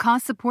Tremfya,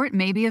 cost support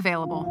may be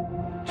available.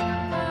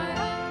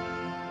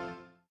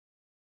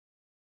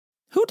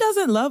 Who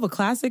doesn't love a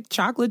classic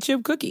chocolate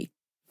chip cookie?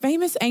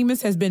 Famous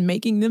Amos has been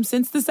making them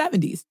since the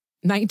 70s,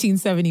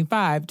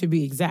 1975 to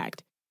be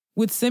exact.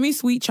 With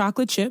semi-sweet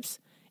chocolate chips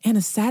and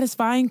a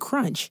satisfying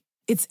crunch,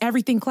 it's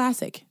everything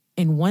classic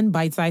in one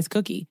bite-sized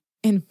cookie,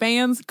 and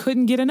fans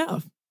couldn't get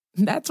enough.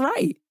 That's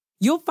right.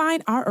 You'll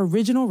find our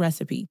original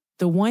recipe,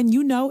 the one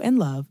you know and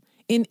love,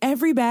 in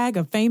every bag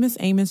of Famous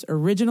Amos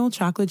original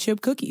chocolate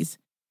chip cookies.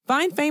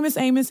 Find Famous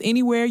Amos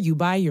anywhere you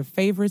buy your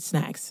favorite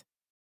snacks.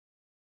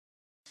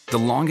 The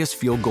longest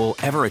field goal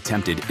ever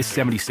attempted is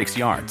 76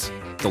 yards.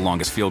 The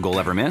longest field goal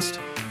ever missed?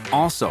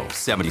 Also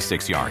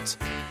 76 yards.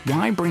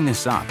 Why bring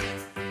this up?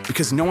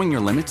 Because knowing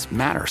your limits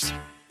matters,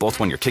 both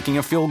when you're kicking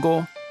a field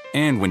goal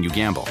and when you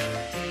gamble.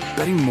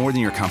 Betting more than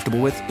you're comfortable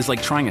with is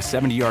like trying a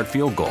 70-yard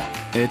field goal.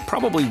 It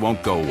probably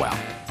won't go well.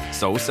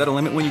 So set a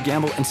limit when you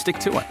gamble and stick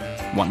to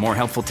it. Want more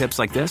helpful tips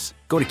like this?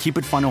 Go to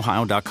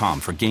keepitfunohio.com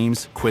for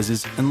games,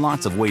 quizzes, and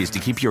lots of ways to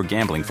keep your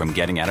gambling from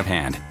getting out of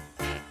hand.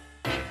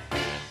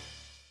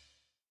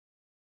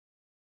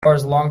 As far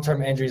as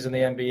long-term injuries in the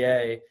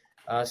NBA,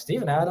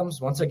 Steven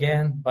Adams, once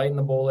again, biting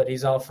the bullet.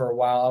 He's out for a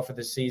while, out for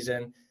the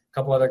season. A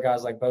couple other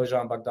guys like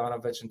Bojan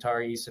Bogdanovic and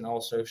Tari Eason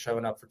also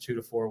showing up for 2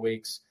 to 4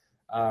 weeks.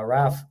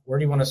 Raph, where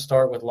do you want to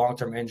start with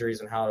long-term injuries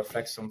and how it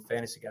affects some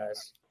fantasy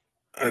guys?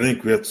 I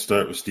think we have to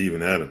start with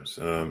Steven Adams.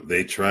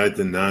 They tried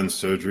the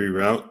non-surgery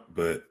route,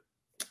 but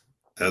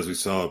as we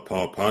saw with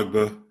Paul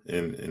Pogba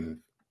in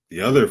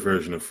the other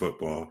version of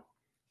football,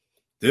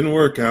 didn't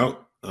work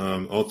out.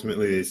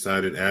 Ultimately, they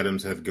decided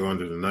Adams had to go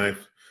under the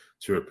knife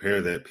to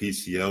repair that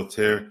PCL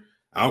tear.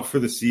 Out for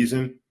the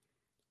season,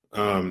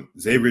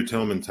 Xavier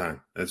Tillman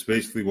time. That's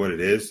basically what it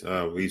is.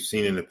 We've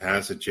seen in the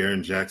past that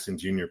Jaren Jackson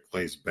Jr.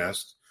 plays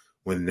best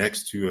when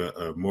next to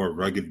a more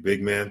rugged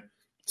big man.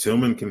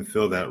 Tillman can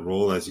fill that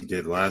role as he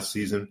did last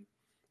season.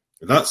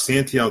 I thought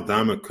Santi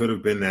Aldama could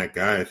have been that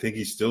guy. I think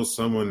he's still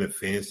someone that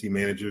fantasy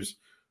managers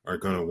are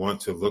going to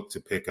want to look to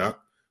pick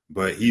up,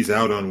 but he's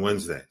out on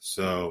Wednesday.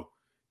 So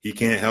he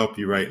can't help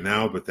you right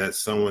now, but that's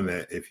someone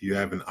that if you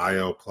have an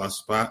IL plus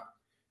spot,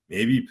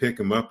 maybe you pick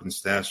him up and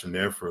stash him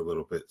there for a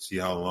little bit, see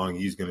how long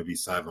he's going to be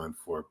sidelined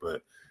for.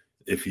 But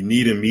if you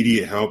need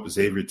immediate help,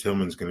 Xavier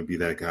Tillman's going to be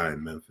that guy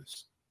in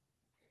Memphis.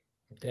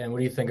 Dan, what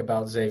do you think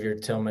about Xavier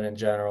Tillman in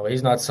general?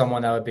 He's not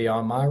someone that would be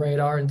on my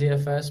radar in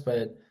DFS,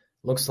 but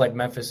looks like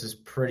Memphis is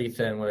pretty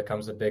thin when it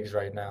comes to bigs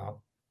right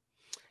now.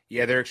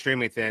 Yeah, they're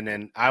extremely thin,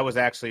 and I was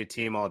actually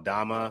team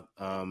Aldama.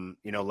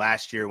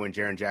 Last year when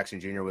Jaren Jackson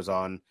Jr. was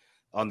on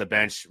the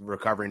bench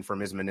recovering from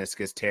his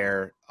meniscus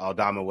tear,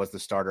 Aldama was the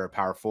starter at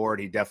power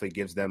forward. He definitely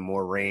gives them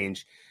more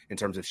range in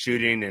terms of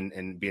shooting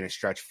and being a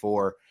stretch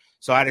four.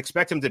 So I'd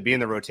expect him to be in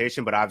the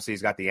rotation, but obviously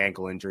he's got the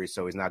ankle injury,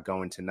 so he's not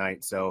going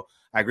tonight. So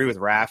I agree with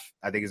Raph.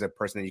 I think he's a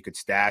person that you could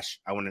stash.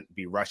 I wouldn't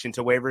be rushing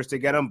to waivers to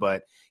get him,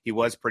 but he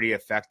was pretty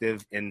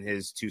effective in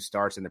his 2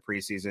 starts in the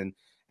preseason,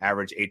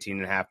 averaged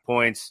 18.5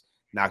 points,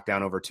 knocked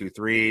down over 2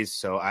 threes.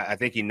 So I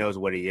think he knows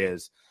what he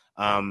is.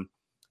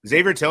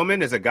 Xavier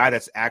Tillman is a guy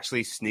that's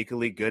actually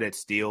sneakily good at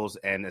steals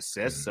and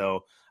assists.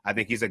 So I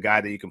think he's a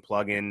guy that you can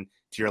plug in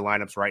to your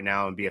lineups right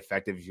now and be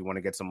effective if you want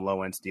to get some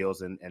low-end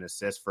steals and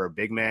assists for a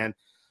big man.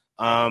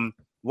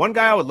 One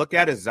guy I would look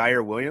at is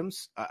Zaire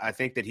Williams. I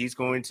think that he's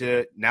going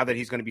to, now that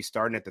he's going to be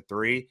starting at the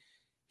 3,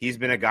 he's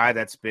been a guy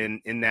that's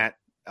been in that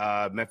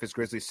Memphis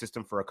Grizzlies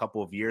system for a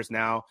couple of years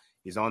now.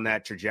 He's on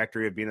that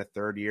trajectory of being a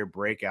third-year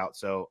breakout.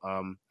 So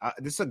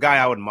this is a guy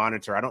I would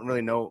monitor. I don't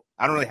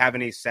really have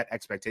any set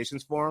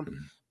expectations for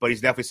him, but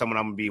he's definitely someone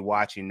I'm going to be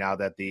watching now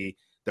that the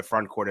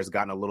front court has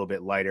gotten a little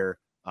bit lighter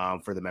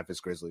for the Memphis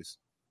Grizzlies.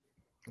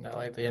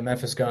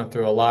 Memphis going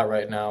through a lot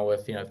right now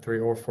with 3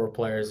 or 4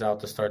 players out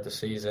to start the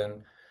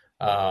season.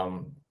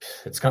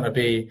 It's going to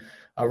be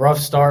a rough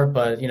start,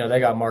 but they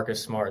got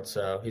Marcus Smart,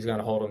 so he's going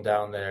to hold them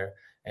down there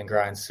in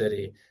Grind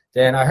City.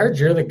 Dan, I heard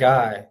you're the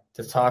guy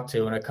to talk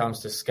to when it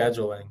comes to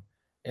scheduling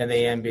in the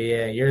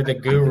NBA. You're the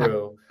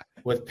guru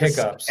with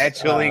pickups.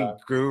 Scheduling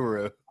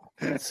guru.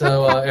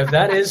 So if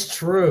that is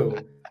true,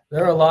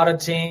 there are a lot of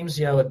teams,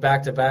 with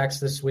back-to-backs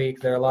this week.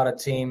 There are a lot of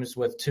teams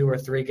with 2 or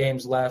 3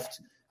 games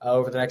left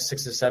over the next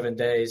 6 to 7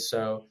 days.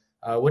 So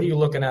what are you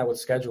looking at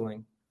with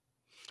scheduling?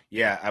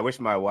 Yeah, I wish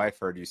my wife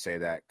heard you say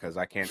that because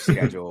I can't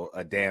schedule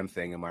a damn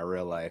thing in my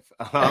real life.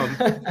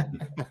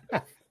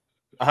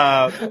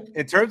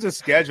 In terms of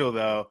schedule,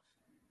 though,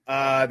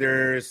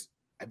 there's,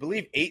 I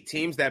believe, 8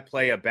 teams that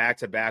play a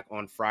back-to-back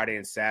on Friday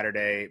and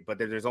Saturday, but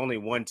there's only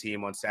one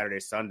team on Saturday,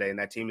 Sunday, and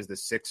that team is the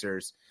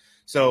Sixers.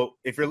 So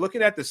if you're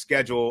looking at the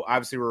schedule,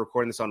 obviously we're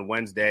recording this on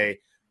Wednesday.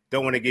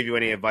 Don't want to give you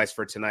any advice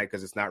for tonight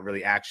because it's not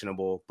really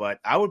actionable, but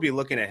I would be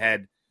looking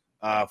ahead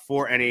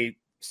for any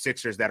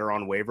Sixers that are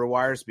on waiver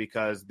wires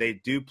because they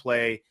do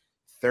play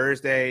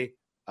Thursday,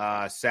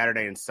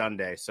 Saturday, and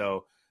Sunday.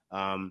 So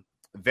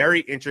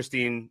very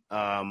interesting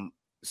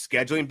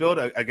scheduling build,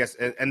 I guess,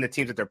 and the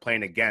teams that they're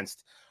playing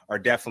against are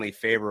definitely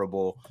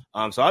favorable.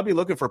 So I'll be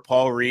looking for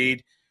Paul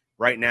Reed.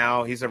 Right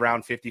now, he's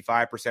around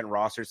 55%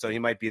 roster, so he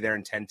might be there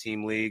in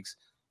 10-team leagues.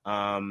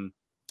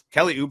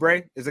 Kelly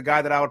Oubre is a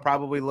guy that I would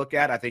probably look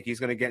at. I think he's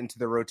going to get into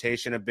the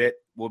rotation a bit,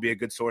 will be a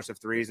good source of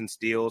threes and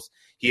steals.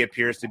 He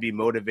appears to be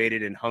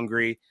motivated and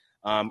hungry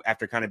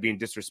after kind of being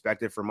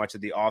disrespected for much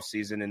of the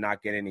offseason and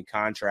not getting any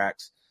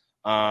contracts.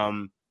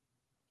 I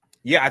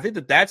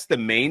think that's the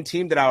main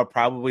team that I would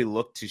probably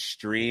look to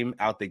stream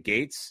out the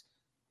gates.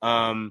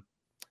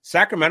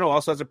 Sacramento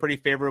also has a pretty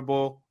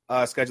favorable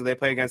schedule. They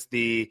play against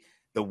the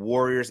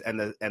Warriors and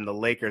the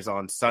Lakers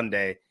on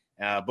Sunday.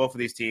 Both of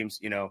these teams,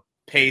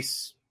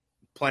 pace,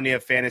 plenty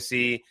of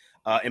fantasy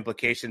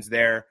implications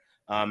there.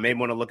 May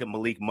want to look at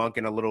Malik Monk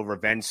in a little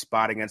revenge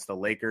spot against the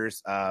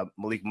Lakers.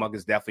 Malik Monk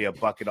is definitely a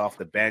bucket off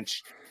the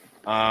bench.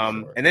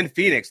 And then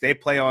Phoenix, they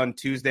play on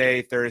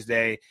Tuesday,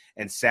 Thursday,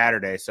 and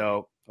Saturday.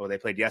 So, they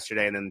played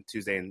yesterday and then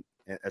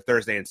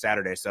Thursday and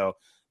Saturday. So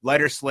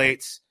lighter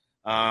slates.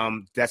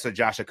 That's a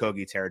Josh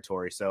Okogie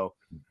territory. So,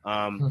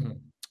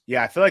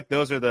 I feel like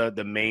those are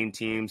the main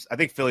teams. I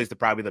think Philly's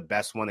probably the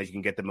best one that you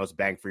can get the most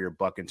bang for your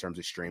buck in terms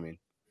of streaming.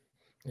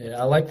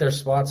 Yeah, I like their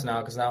spots now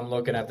because now I'm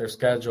looking at their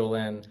schedule,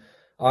 and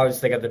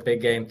obviously they got the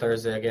big game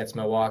Thursday against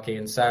Milwaukee,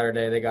 and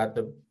Saturday they got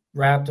the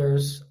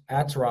Raptors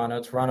at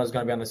Toronto. Toronto's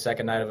going to be on the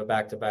second night of a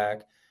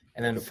back-to-back,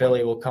 and then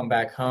Philly will come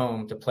back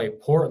home to play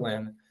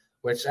Portland,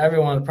 which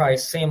everyone would probably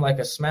seem like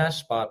a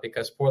smash spot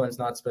because Portland's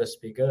not supposed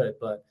to be good,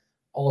 but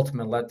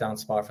ultimate letdown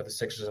spot for the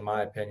Sixers, in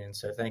my opinion.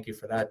 So thank you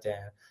for that,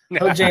 Dan.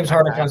 Hope James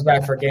Harden comes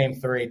back for Game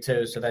 3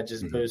 too, so that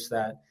just boosts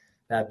that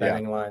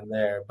betting line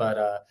there.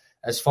 But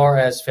as far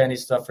as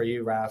fantasy stuff for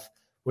you, Raf,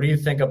 what do you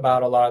think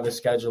about a lot of the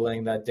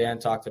scheduling that Dan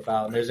talked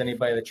about? And there's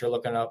anybody that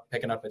you're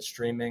picking up at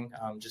streaming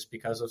just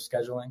because of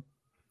scheduling?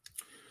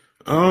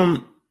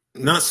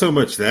 Not so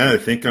much that. I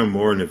think I'm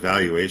more in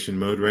evaluation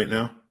mode right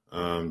now,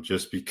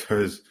 just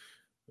because.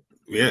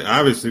 Yeah,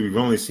 obviously we've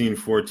only seen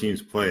 4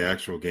 teams play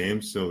actual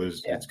games, so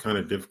it's kind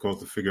of difficult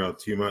to figure out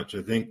too much.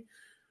 I think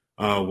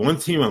one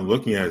team I'm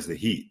looking at is the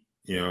Heat.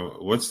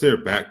 What's their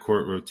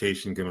backcourt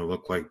rotation going to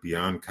look like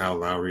beyond Kyle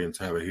Lowry and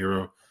Tyler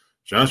Hero?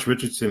 Josh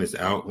Richardson is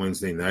out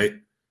Wednesday night,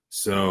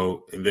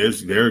 so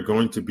there are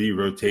going to be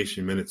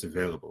rotation minutes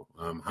available.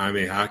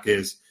 Jaime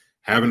Jaquez,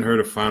 haven't heard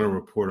a final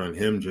report on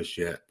him just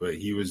yet, but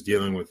he was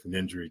dealing with an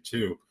injury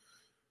too.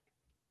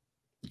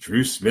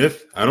 Drew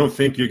Smith, I don't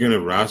think you're going to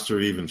roster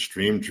or even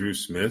stream Drew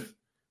Smith,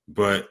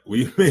 but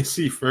we may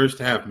see first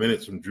half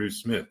minutes from Drew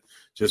Smith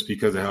just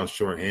because of how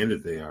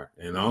shorthanded they are.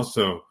 And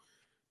also,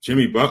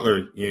 Jimmy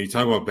Butler, you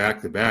talk about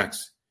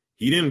back-to-backs.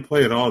 He didn't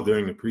play at all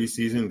during the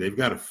preseason. They've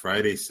got a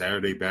Friday,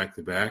 Saturday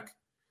back-to-back.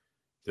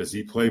 Does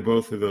he play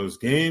both of those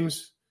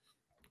games,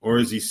 or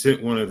does he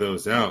sit one of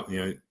those out?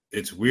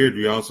 It's weird.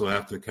 We also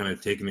have to kind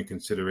of take into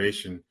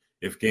consideration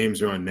if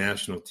games are on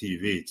national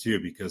TV, too,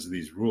 because of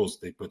these rules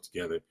they put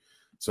together.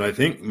 So I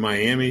think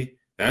Miami,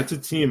 that's a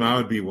team I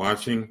would be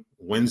watching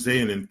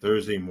Wednesday and then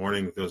Thursday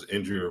morning with those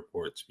injury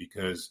reports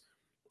because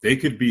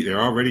they're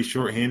already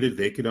shorthanded.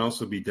 They could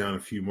also be down a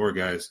few more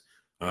guys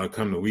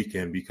come the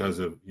weekend because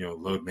of,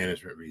 load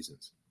management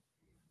reasons.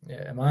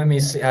 Yeah, Miami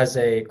has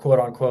a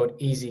quote-unquote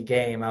easy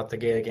game out the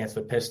gate against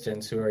the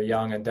Pistons, who are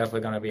young and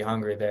definitely going to be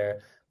hungry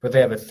there. But they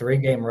have a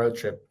 3-game road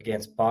trip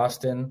against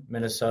Boston,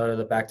 Minnesota,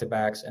 the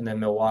back-to-backs, and then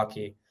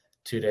Milwaukee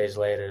 2 days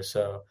later.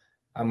 So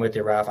I'm with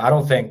you, Ralph. I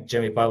don't think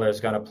Jimmy Butler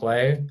is going to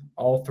play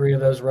all 3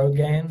 of those road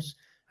games.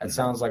 That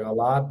sounds like a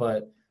lot,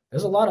 but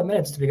there's a lot of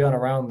minutes to be going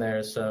around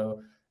there.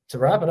 So to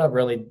wrap it up,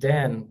 really,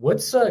 Dan,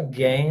 what's a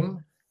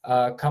game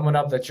coming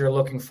up that you're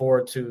looking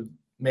forward to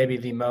maybe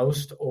the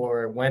most,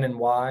 or when and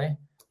why?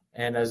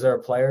 And is there a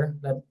player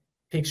that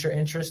piques your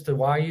interest to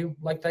why you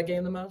like that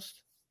game the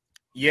most?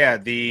 Yeah,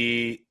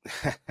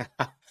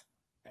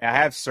 I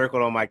have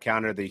circled on my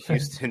calendar the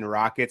Houston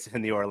Rockets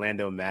and the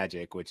Orlando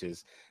Magic, which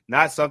is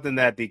not something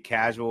that the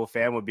casual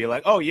fan would be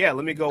like, oh, yeah,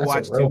 let me go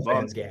watch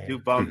two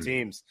bum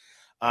teams.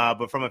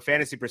 But from a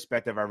fantasy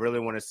perspective, I really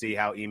want to see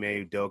how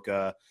Ime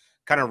Udoka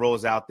kind of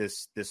rolls out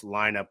this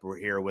lineup we're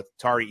here with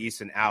Tari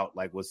Eason out.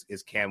 Like,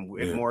 is Cam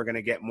Whitmore going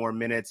to get more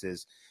minutes?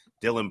 Is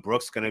Dylan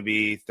Brooks going to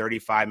be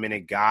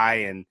 35-minute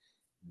guy and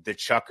the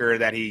chucker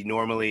that he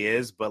normally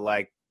is? But,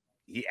 like,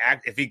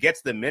 if he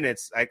gets the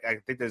minutes, I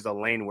think there's a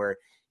lane where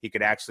he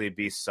could actually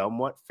be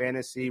somewhat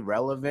fantasy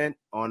relevant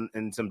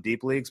in some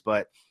deep leagues.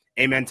 But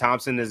Amen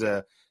Thompson is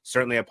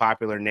certainly a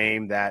popular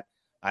name that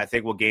I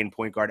think will gain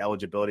point guard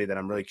eligibility, that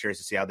I'm really curious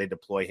to see how they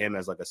deploy him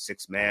as like a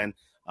sixth man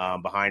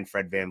behind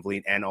Fred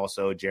VanVleet and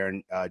also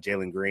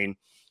Jalen Green.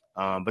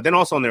 But then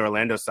also on the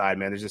Orlando side,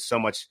 man, there's just so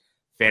much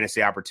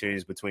fantasy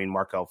opportunities between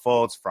Markelle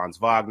Fultz, Franz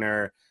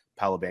Wagner,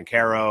 Paolo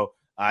Banchero.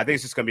 I think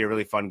it's just going to be a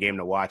really fun game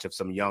to watch of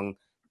some young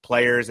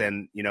players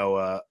and,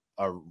 a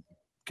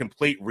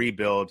complete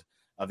rebuild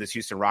of this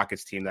Houston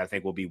Rockets team that I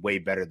think will be way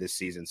better this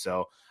season.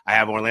 So I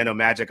have Orlando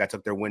Magic. I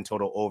took their win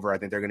total over. I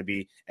think they're going to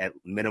be at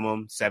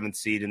minimum 7th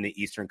seed in the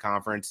Eastern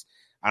Conference.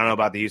 I don't know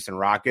about the Houston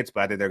Rockets,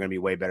 but I think they're going to be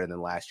way better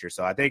than last year.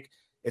 So I think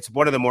it's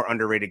one of the more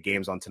underrated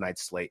games on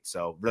tonight's slate.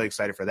 So really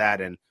excited for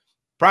that. And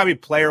probably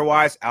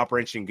player-wise,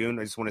 Alperen Şengün.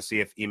 I just want to see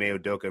if Ime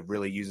Udoka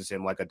really uses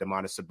him like a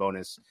Domantas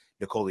Sabonis,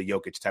 Nikola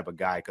Jokic type of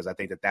guy, because I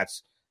think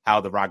that's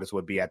how the Rockets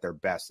would be at their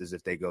best, is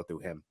if they go through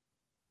him.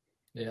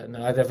 Yeah, no,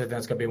 I definitely think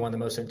that's going to be one of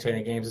the most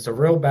entertaining games. It's a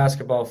real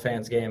basketball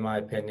fans game, in my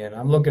opinion.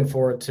 I'm looking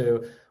forward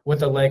to what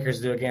the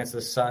Lakers do against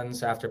the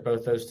Suns after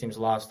both those teams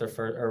lost their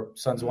first, or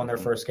Suns won their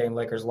first game,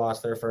 Lakers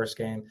lost their first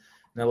game. And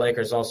the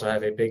Lakers also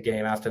have a big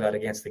game after that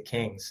against the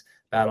Kings,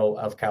 Battle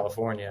of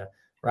California.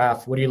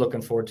 Raph, what are you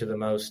looking forward to the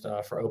most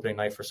for opening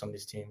night for some of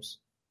these teams?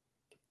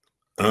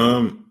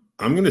 I'm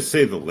going to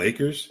say the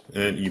Lakers.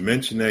 And you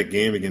mentioned that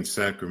game against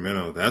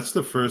Sacramento. That's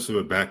the first of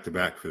a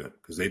back-to-back for them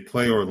because they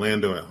play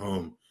Orlando at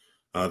home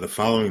the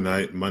following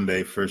night,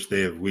 Monday, first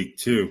day of week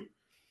 2.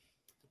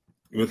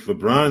 With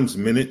LeBron's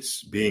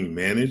minutes being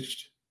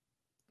managed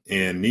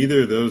and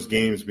neither of those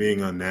games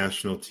being on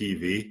national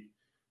TV,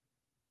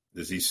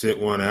 does he sit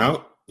one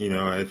out?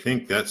 I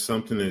think that's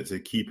something to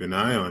keep an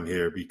eye on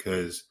here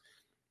because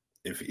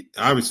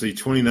obviously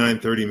 29,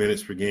 30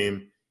 minutes per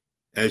game,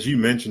 as you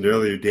mentioned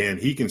earlier, Dan,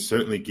 he can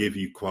certainly give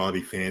you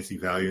quality fantasy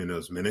value in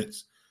those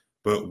minutes.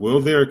 But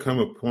will there come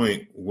a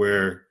point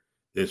where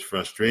there's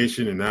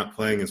frustration and not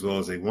playing as well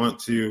as they want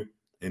to,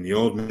 and the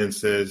old man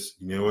says,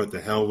 you know what,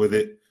 the hell with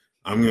it,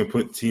 I'm going to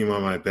put the team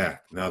on my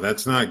back? Now,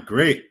 that's not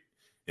great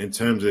in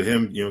terms of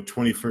him,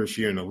 21st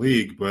year in the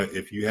league, but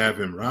if you have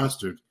him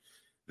rostered,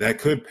 that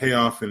could pay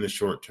off in the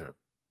short term.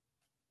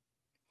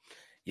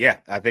 Yeah,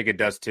 I think it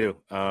does too.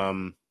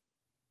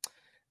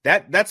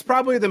 That's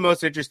probably the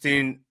most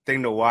interesting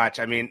thing to watch.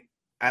 I mean,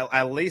 I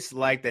at least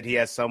like that he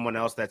has someone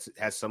else that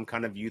has some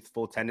kind of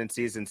youthful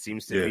tendencies and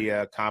seems to be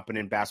a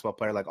competent basketball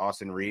player like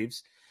Austin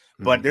Reeves.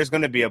 But there's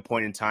going to be a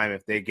point in time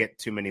if they get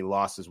too many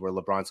losses where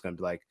LeBron's going to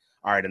be like,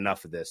 all right,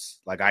 enough of this.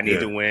 Like, I need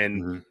to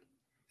win.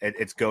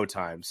 It's go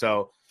time.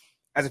 So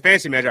as a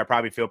fantasy manager, I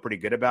probably feel pretty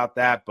good about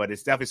that, but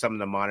it's definitely something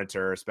to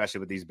monitor, especially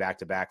with these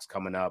back-to-backs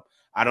coming up.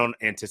 I don't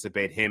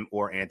anticipate him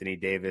or Anthony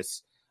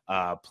Davis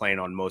playing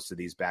on most of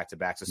these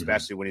back-to-backs,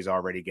 especially when he's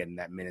already getting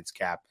that minutes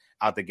cap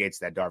out the gates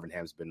that Darvin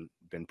Ham's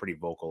been pretty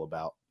vocal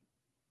about.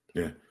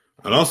 Yeah.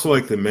 I'd also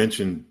like to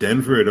mention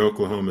Denver at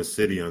Oklahoma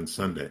City on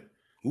Sunday.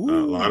 A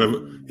lot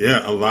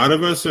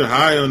of us are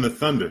high on the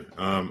Thunder.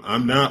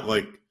 I'm not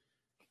like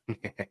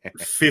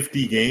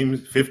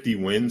 50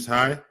 wins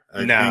high.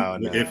 I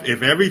think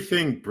if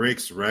everything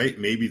breaks right,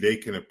 maybe they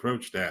can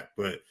approach that.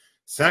 But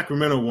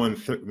Sacramento won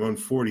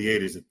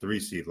 48 as a 3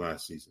 seed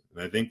last season.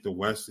 And I think the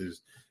West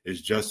is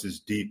just as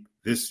deep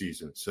this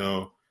season.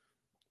 So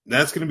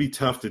that's going to be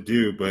tough to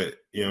do. But,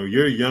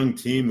 you're a young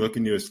team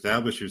looking to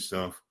establish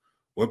yourself.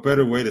 What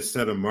better way to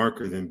set a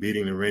marker than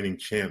beating the reigning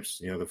champs,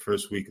 the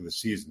first week of the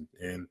season?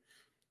 And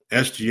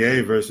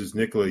SGA versus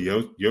Nikola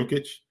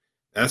Jokic,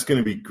 that's going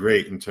to be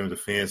great in terms of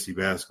fantasy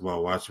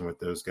basketball, watching what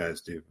those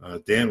guys do.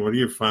 Dan, what are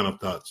your final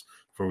thoughts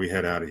before we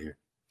head out of here?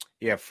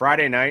 Yeah,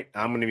 Friday night,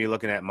 I'm going to be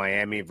looking at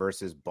Miami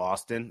versus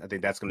Boston. I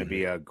think that's going to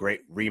be a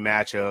great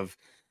rematch of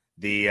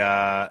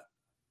the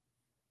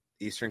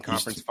Eastern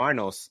Conference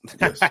Finals.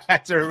 Yes.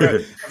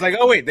 It's like,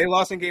 oh, wait, they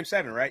lost in Game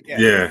 7, right?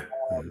 Yeah.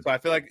 So I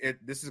feel like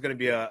this is going to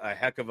be a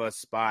heck of a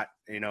spot.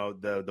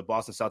 The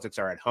Boston Celtics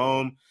are at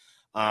home.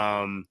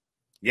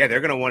 They're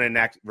going to want to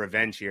enact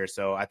revenge here.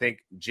 So I think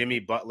Jimmy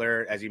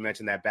Butler, as you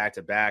mentioned, that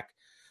back-to-back,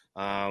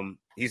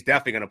 he's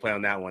definitely going to play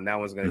on that one. That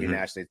one's going to be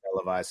nationally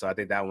televised. So I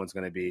think that one's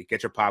going to be –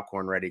 get your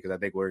popcorn ready because I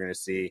think we're going to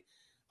see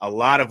a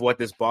lot of what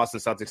this Boston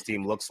Celtics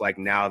team looks like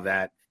now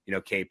that,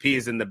 KP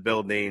is in the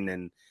building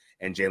and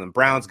Jaylen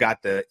Brown's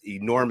got the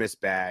enormous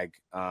bag.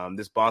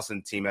 This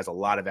Boston team has a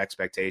lot of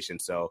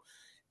expectations. So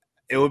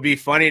it would be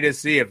funny to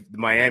see if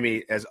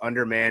Miami, as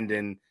undermanned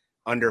and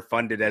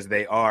underfunded as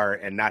they are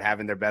and not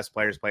having their best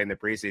players play in the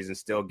preseason,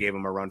 still gave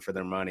them a run for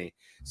their money.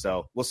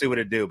 So we'll see what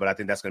it do, but I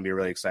think that's going to be a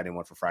really exciting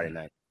one for Friday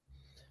night.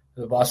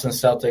 the Boston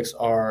Celtics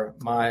are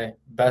my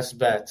best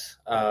bet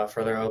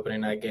for their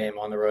opening night game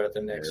on the road at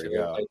the Knicks. They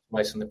played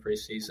twice in the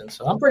preseason.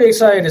 So I'm pretty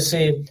excited to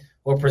see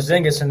what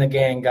Porzingis and the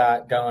gang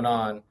got going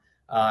on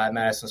at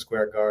Madison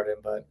Square Garden.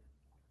 But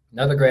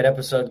another great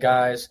episode,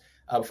 guys.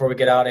 Before we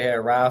get out of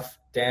here, Ralph,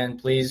 Dan,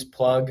 please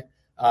plug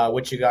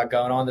what you got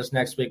going on this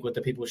next week, what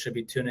the people should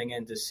be tuning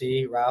in to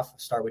see. Ralph,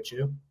 start with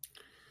you.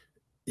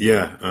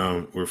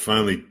 Yeah, we're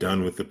finally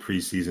done with the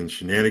preseason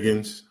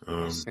shenanigans.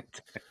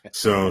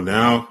 So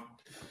now,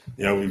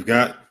 we've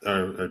got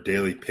our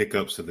daily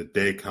pickups of the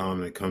day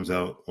column that comes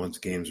out once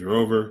games are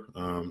over.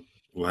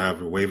 We'll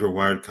have a waiver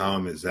wire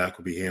column that Zach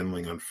will be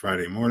handling on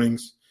Friday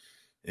mornings.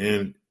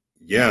 And,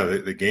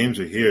 the games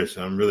are here,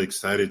 so I'm really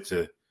excited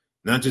to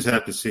not just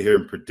have to sit here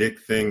and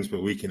predict things,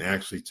 but we can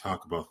actually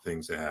talk about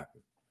things that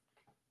happen.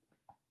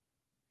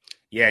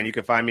 Yeah, and you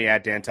can find me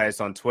at Dan Tice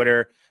on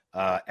Twitter,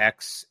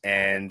 X.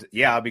 And,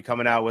 I'll be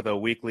coming out with a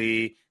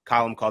weekly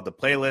column called The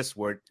Playlist,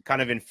 where it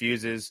kind of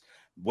infuses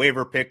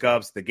waiver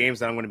pickups, the games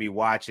that I'm going to be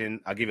watching.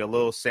 I'll give you a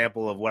little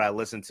sample of what I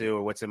listen to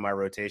or what's in my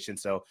rotation.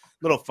 So a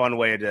little fun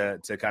way to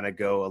kind of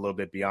go a little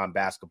bit beyond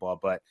basketball.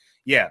 But,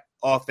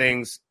 all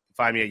things,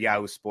 find me at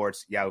Yahoo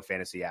Sports, Yahoo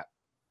Fantasy app.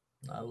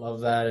 I love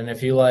that. And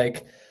if you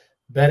like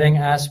betting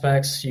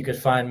aspects, you could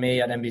find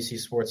me at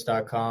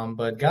NBCSports.com.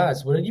 But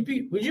guys, would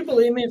you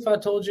believe me if I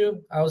told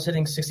you I was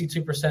hitting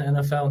 62%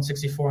 NFL and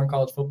 64% in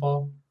college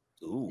football?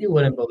 Ooh. You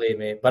wouldn't believe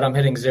me, but I'm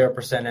hitting 0%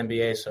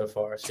 NBA so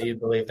far, so you'd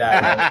believe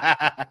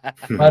that.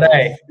 Right? But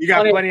hey, you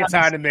got plenty of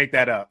time to make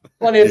that up.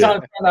 Plenty of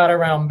time to turn that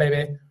around,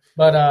 baby.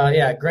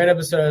 But great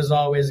episode as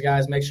always,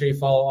 guys. Make sure you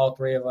follow all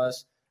three of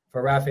us.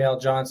 For Raphael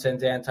Johnson,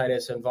 Dan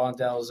Titus, and Vaughn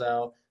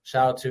Delzell,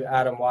 shout out to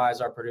Adam Wise,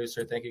 our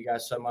producer. Thank you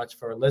guys so much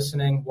for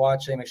listening,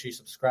 watching. Make sure you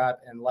subscribe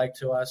and like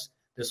to us.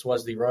 This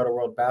was the Roto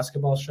World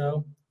Basketball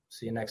Show.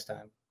 See you next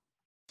time.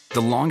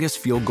 The longest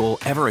field goal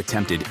ever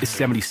attempted is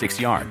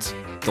 76 yards.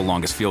 The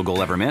longest field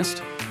goal ever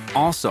missed?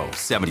 Also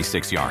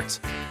 76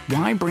 yards.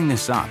 Why bring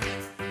this up?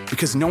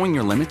 Because knowing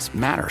your limits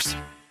matters,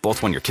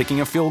 both when you're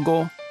kicking a field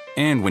goal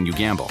and when you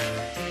gamble.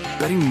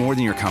 Betting more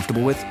than you're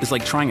comfortable with is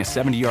like trying a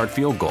 70-yard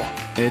field goal.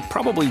 It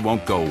probably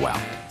won't go well.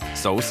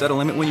 So set a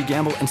limit when you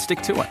gamble and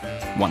stick to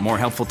it. Want more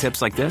helpful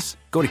tips like this?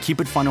 Go to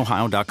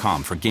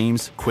keepitfunohio.com for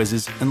games,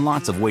 quizzes, and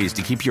lots of ways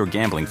to keep your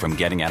gambling from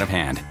getting out of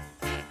hand.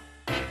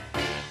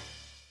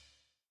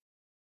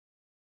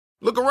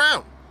 Look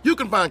around. You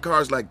can find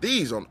cars like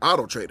these on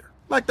AutoTrader,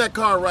 like that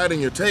car right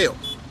in your tail.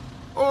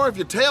 Or if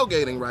you're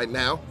tailgating right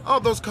now, all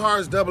those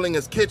cars doubling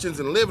as kitchens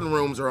and living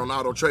rooms are on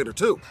AutoTrader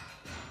too.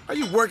 Are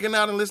you working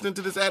out and listening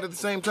to this ad at the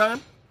same time?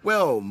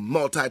 Well,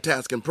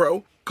 multitasking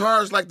pro,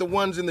 cars like the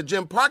ones in the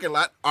gym parking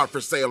lot are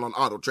for sale on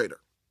AutoTrader.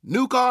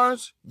 New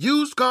cars,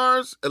 used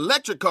cars,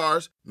 electric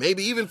cars,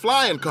 maybe even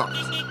flying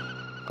cars.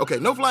 Okay,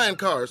 no flying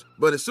cars,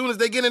 but as soon as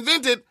they get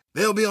invented,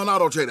 they'll be on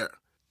AutoTrader.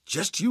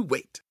 Just you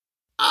wait.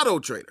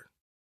 AutoTrader.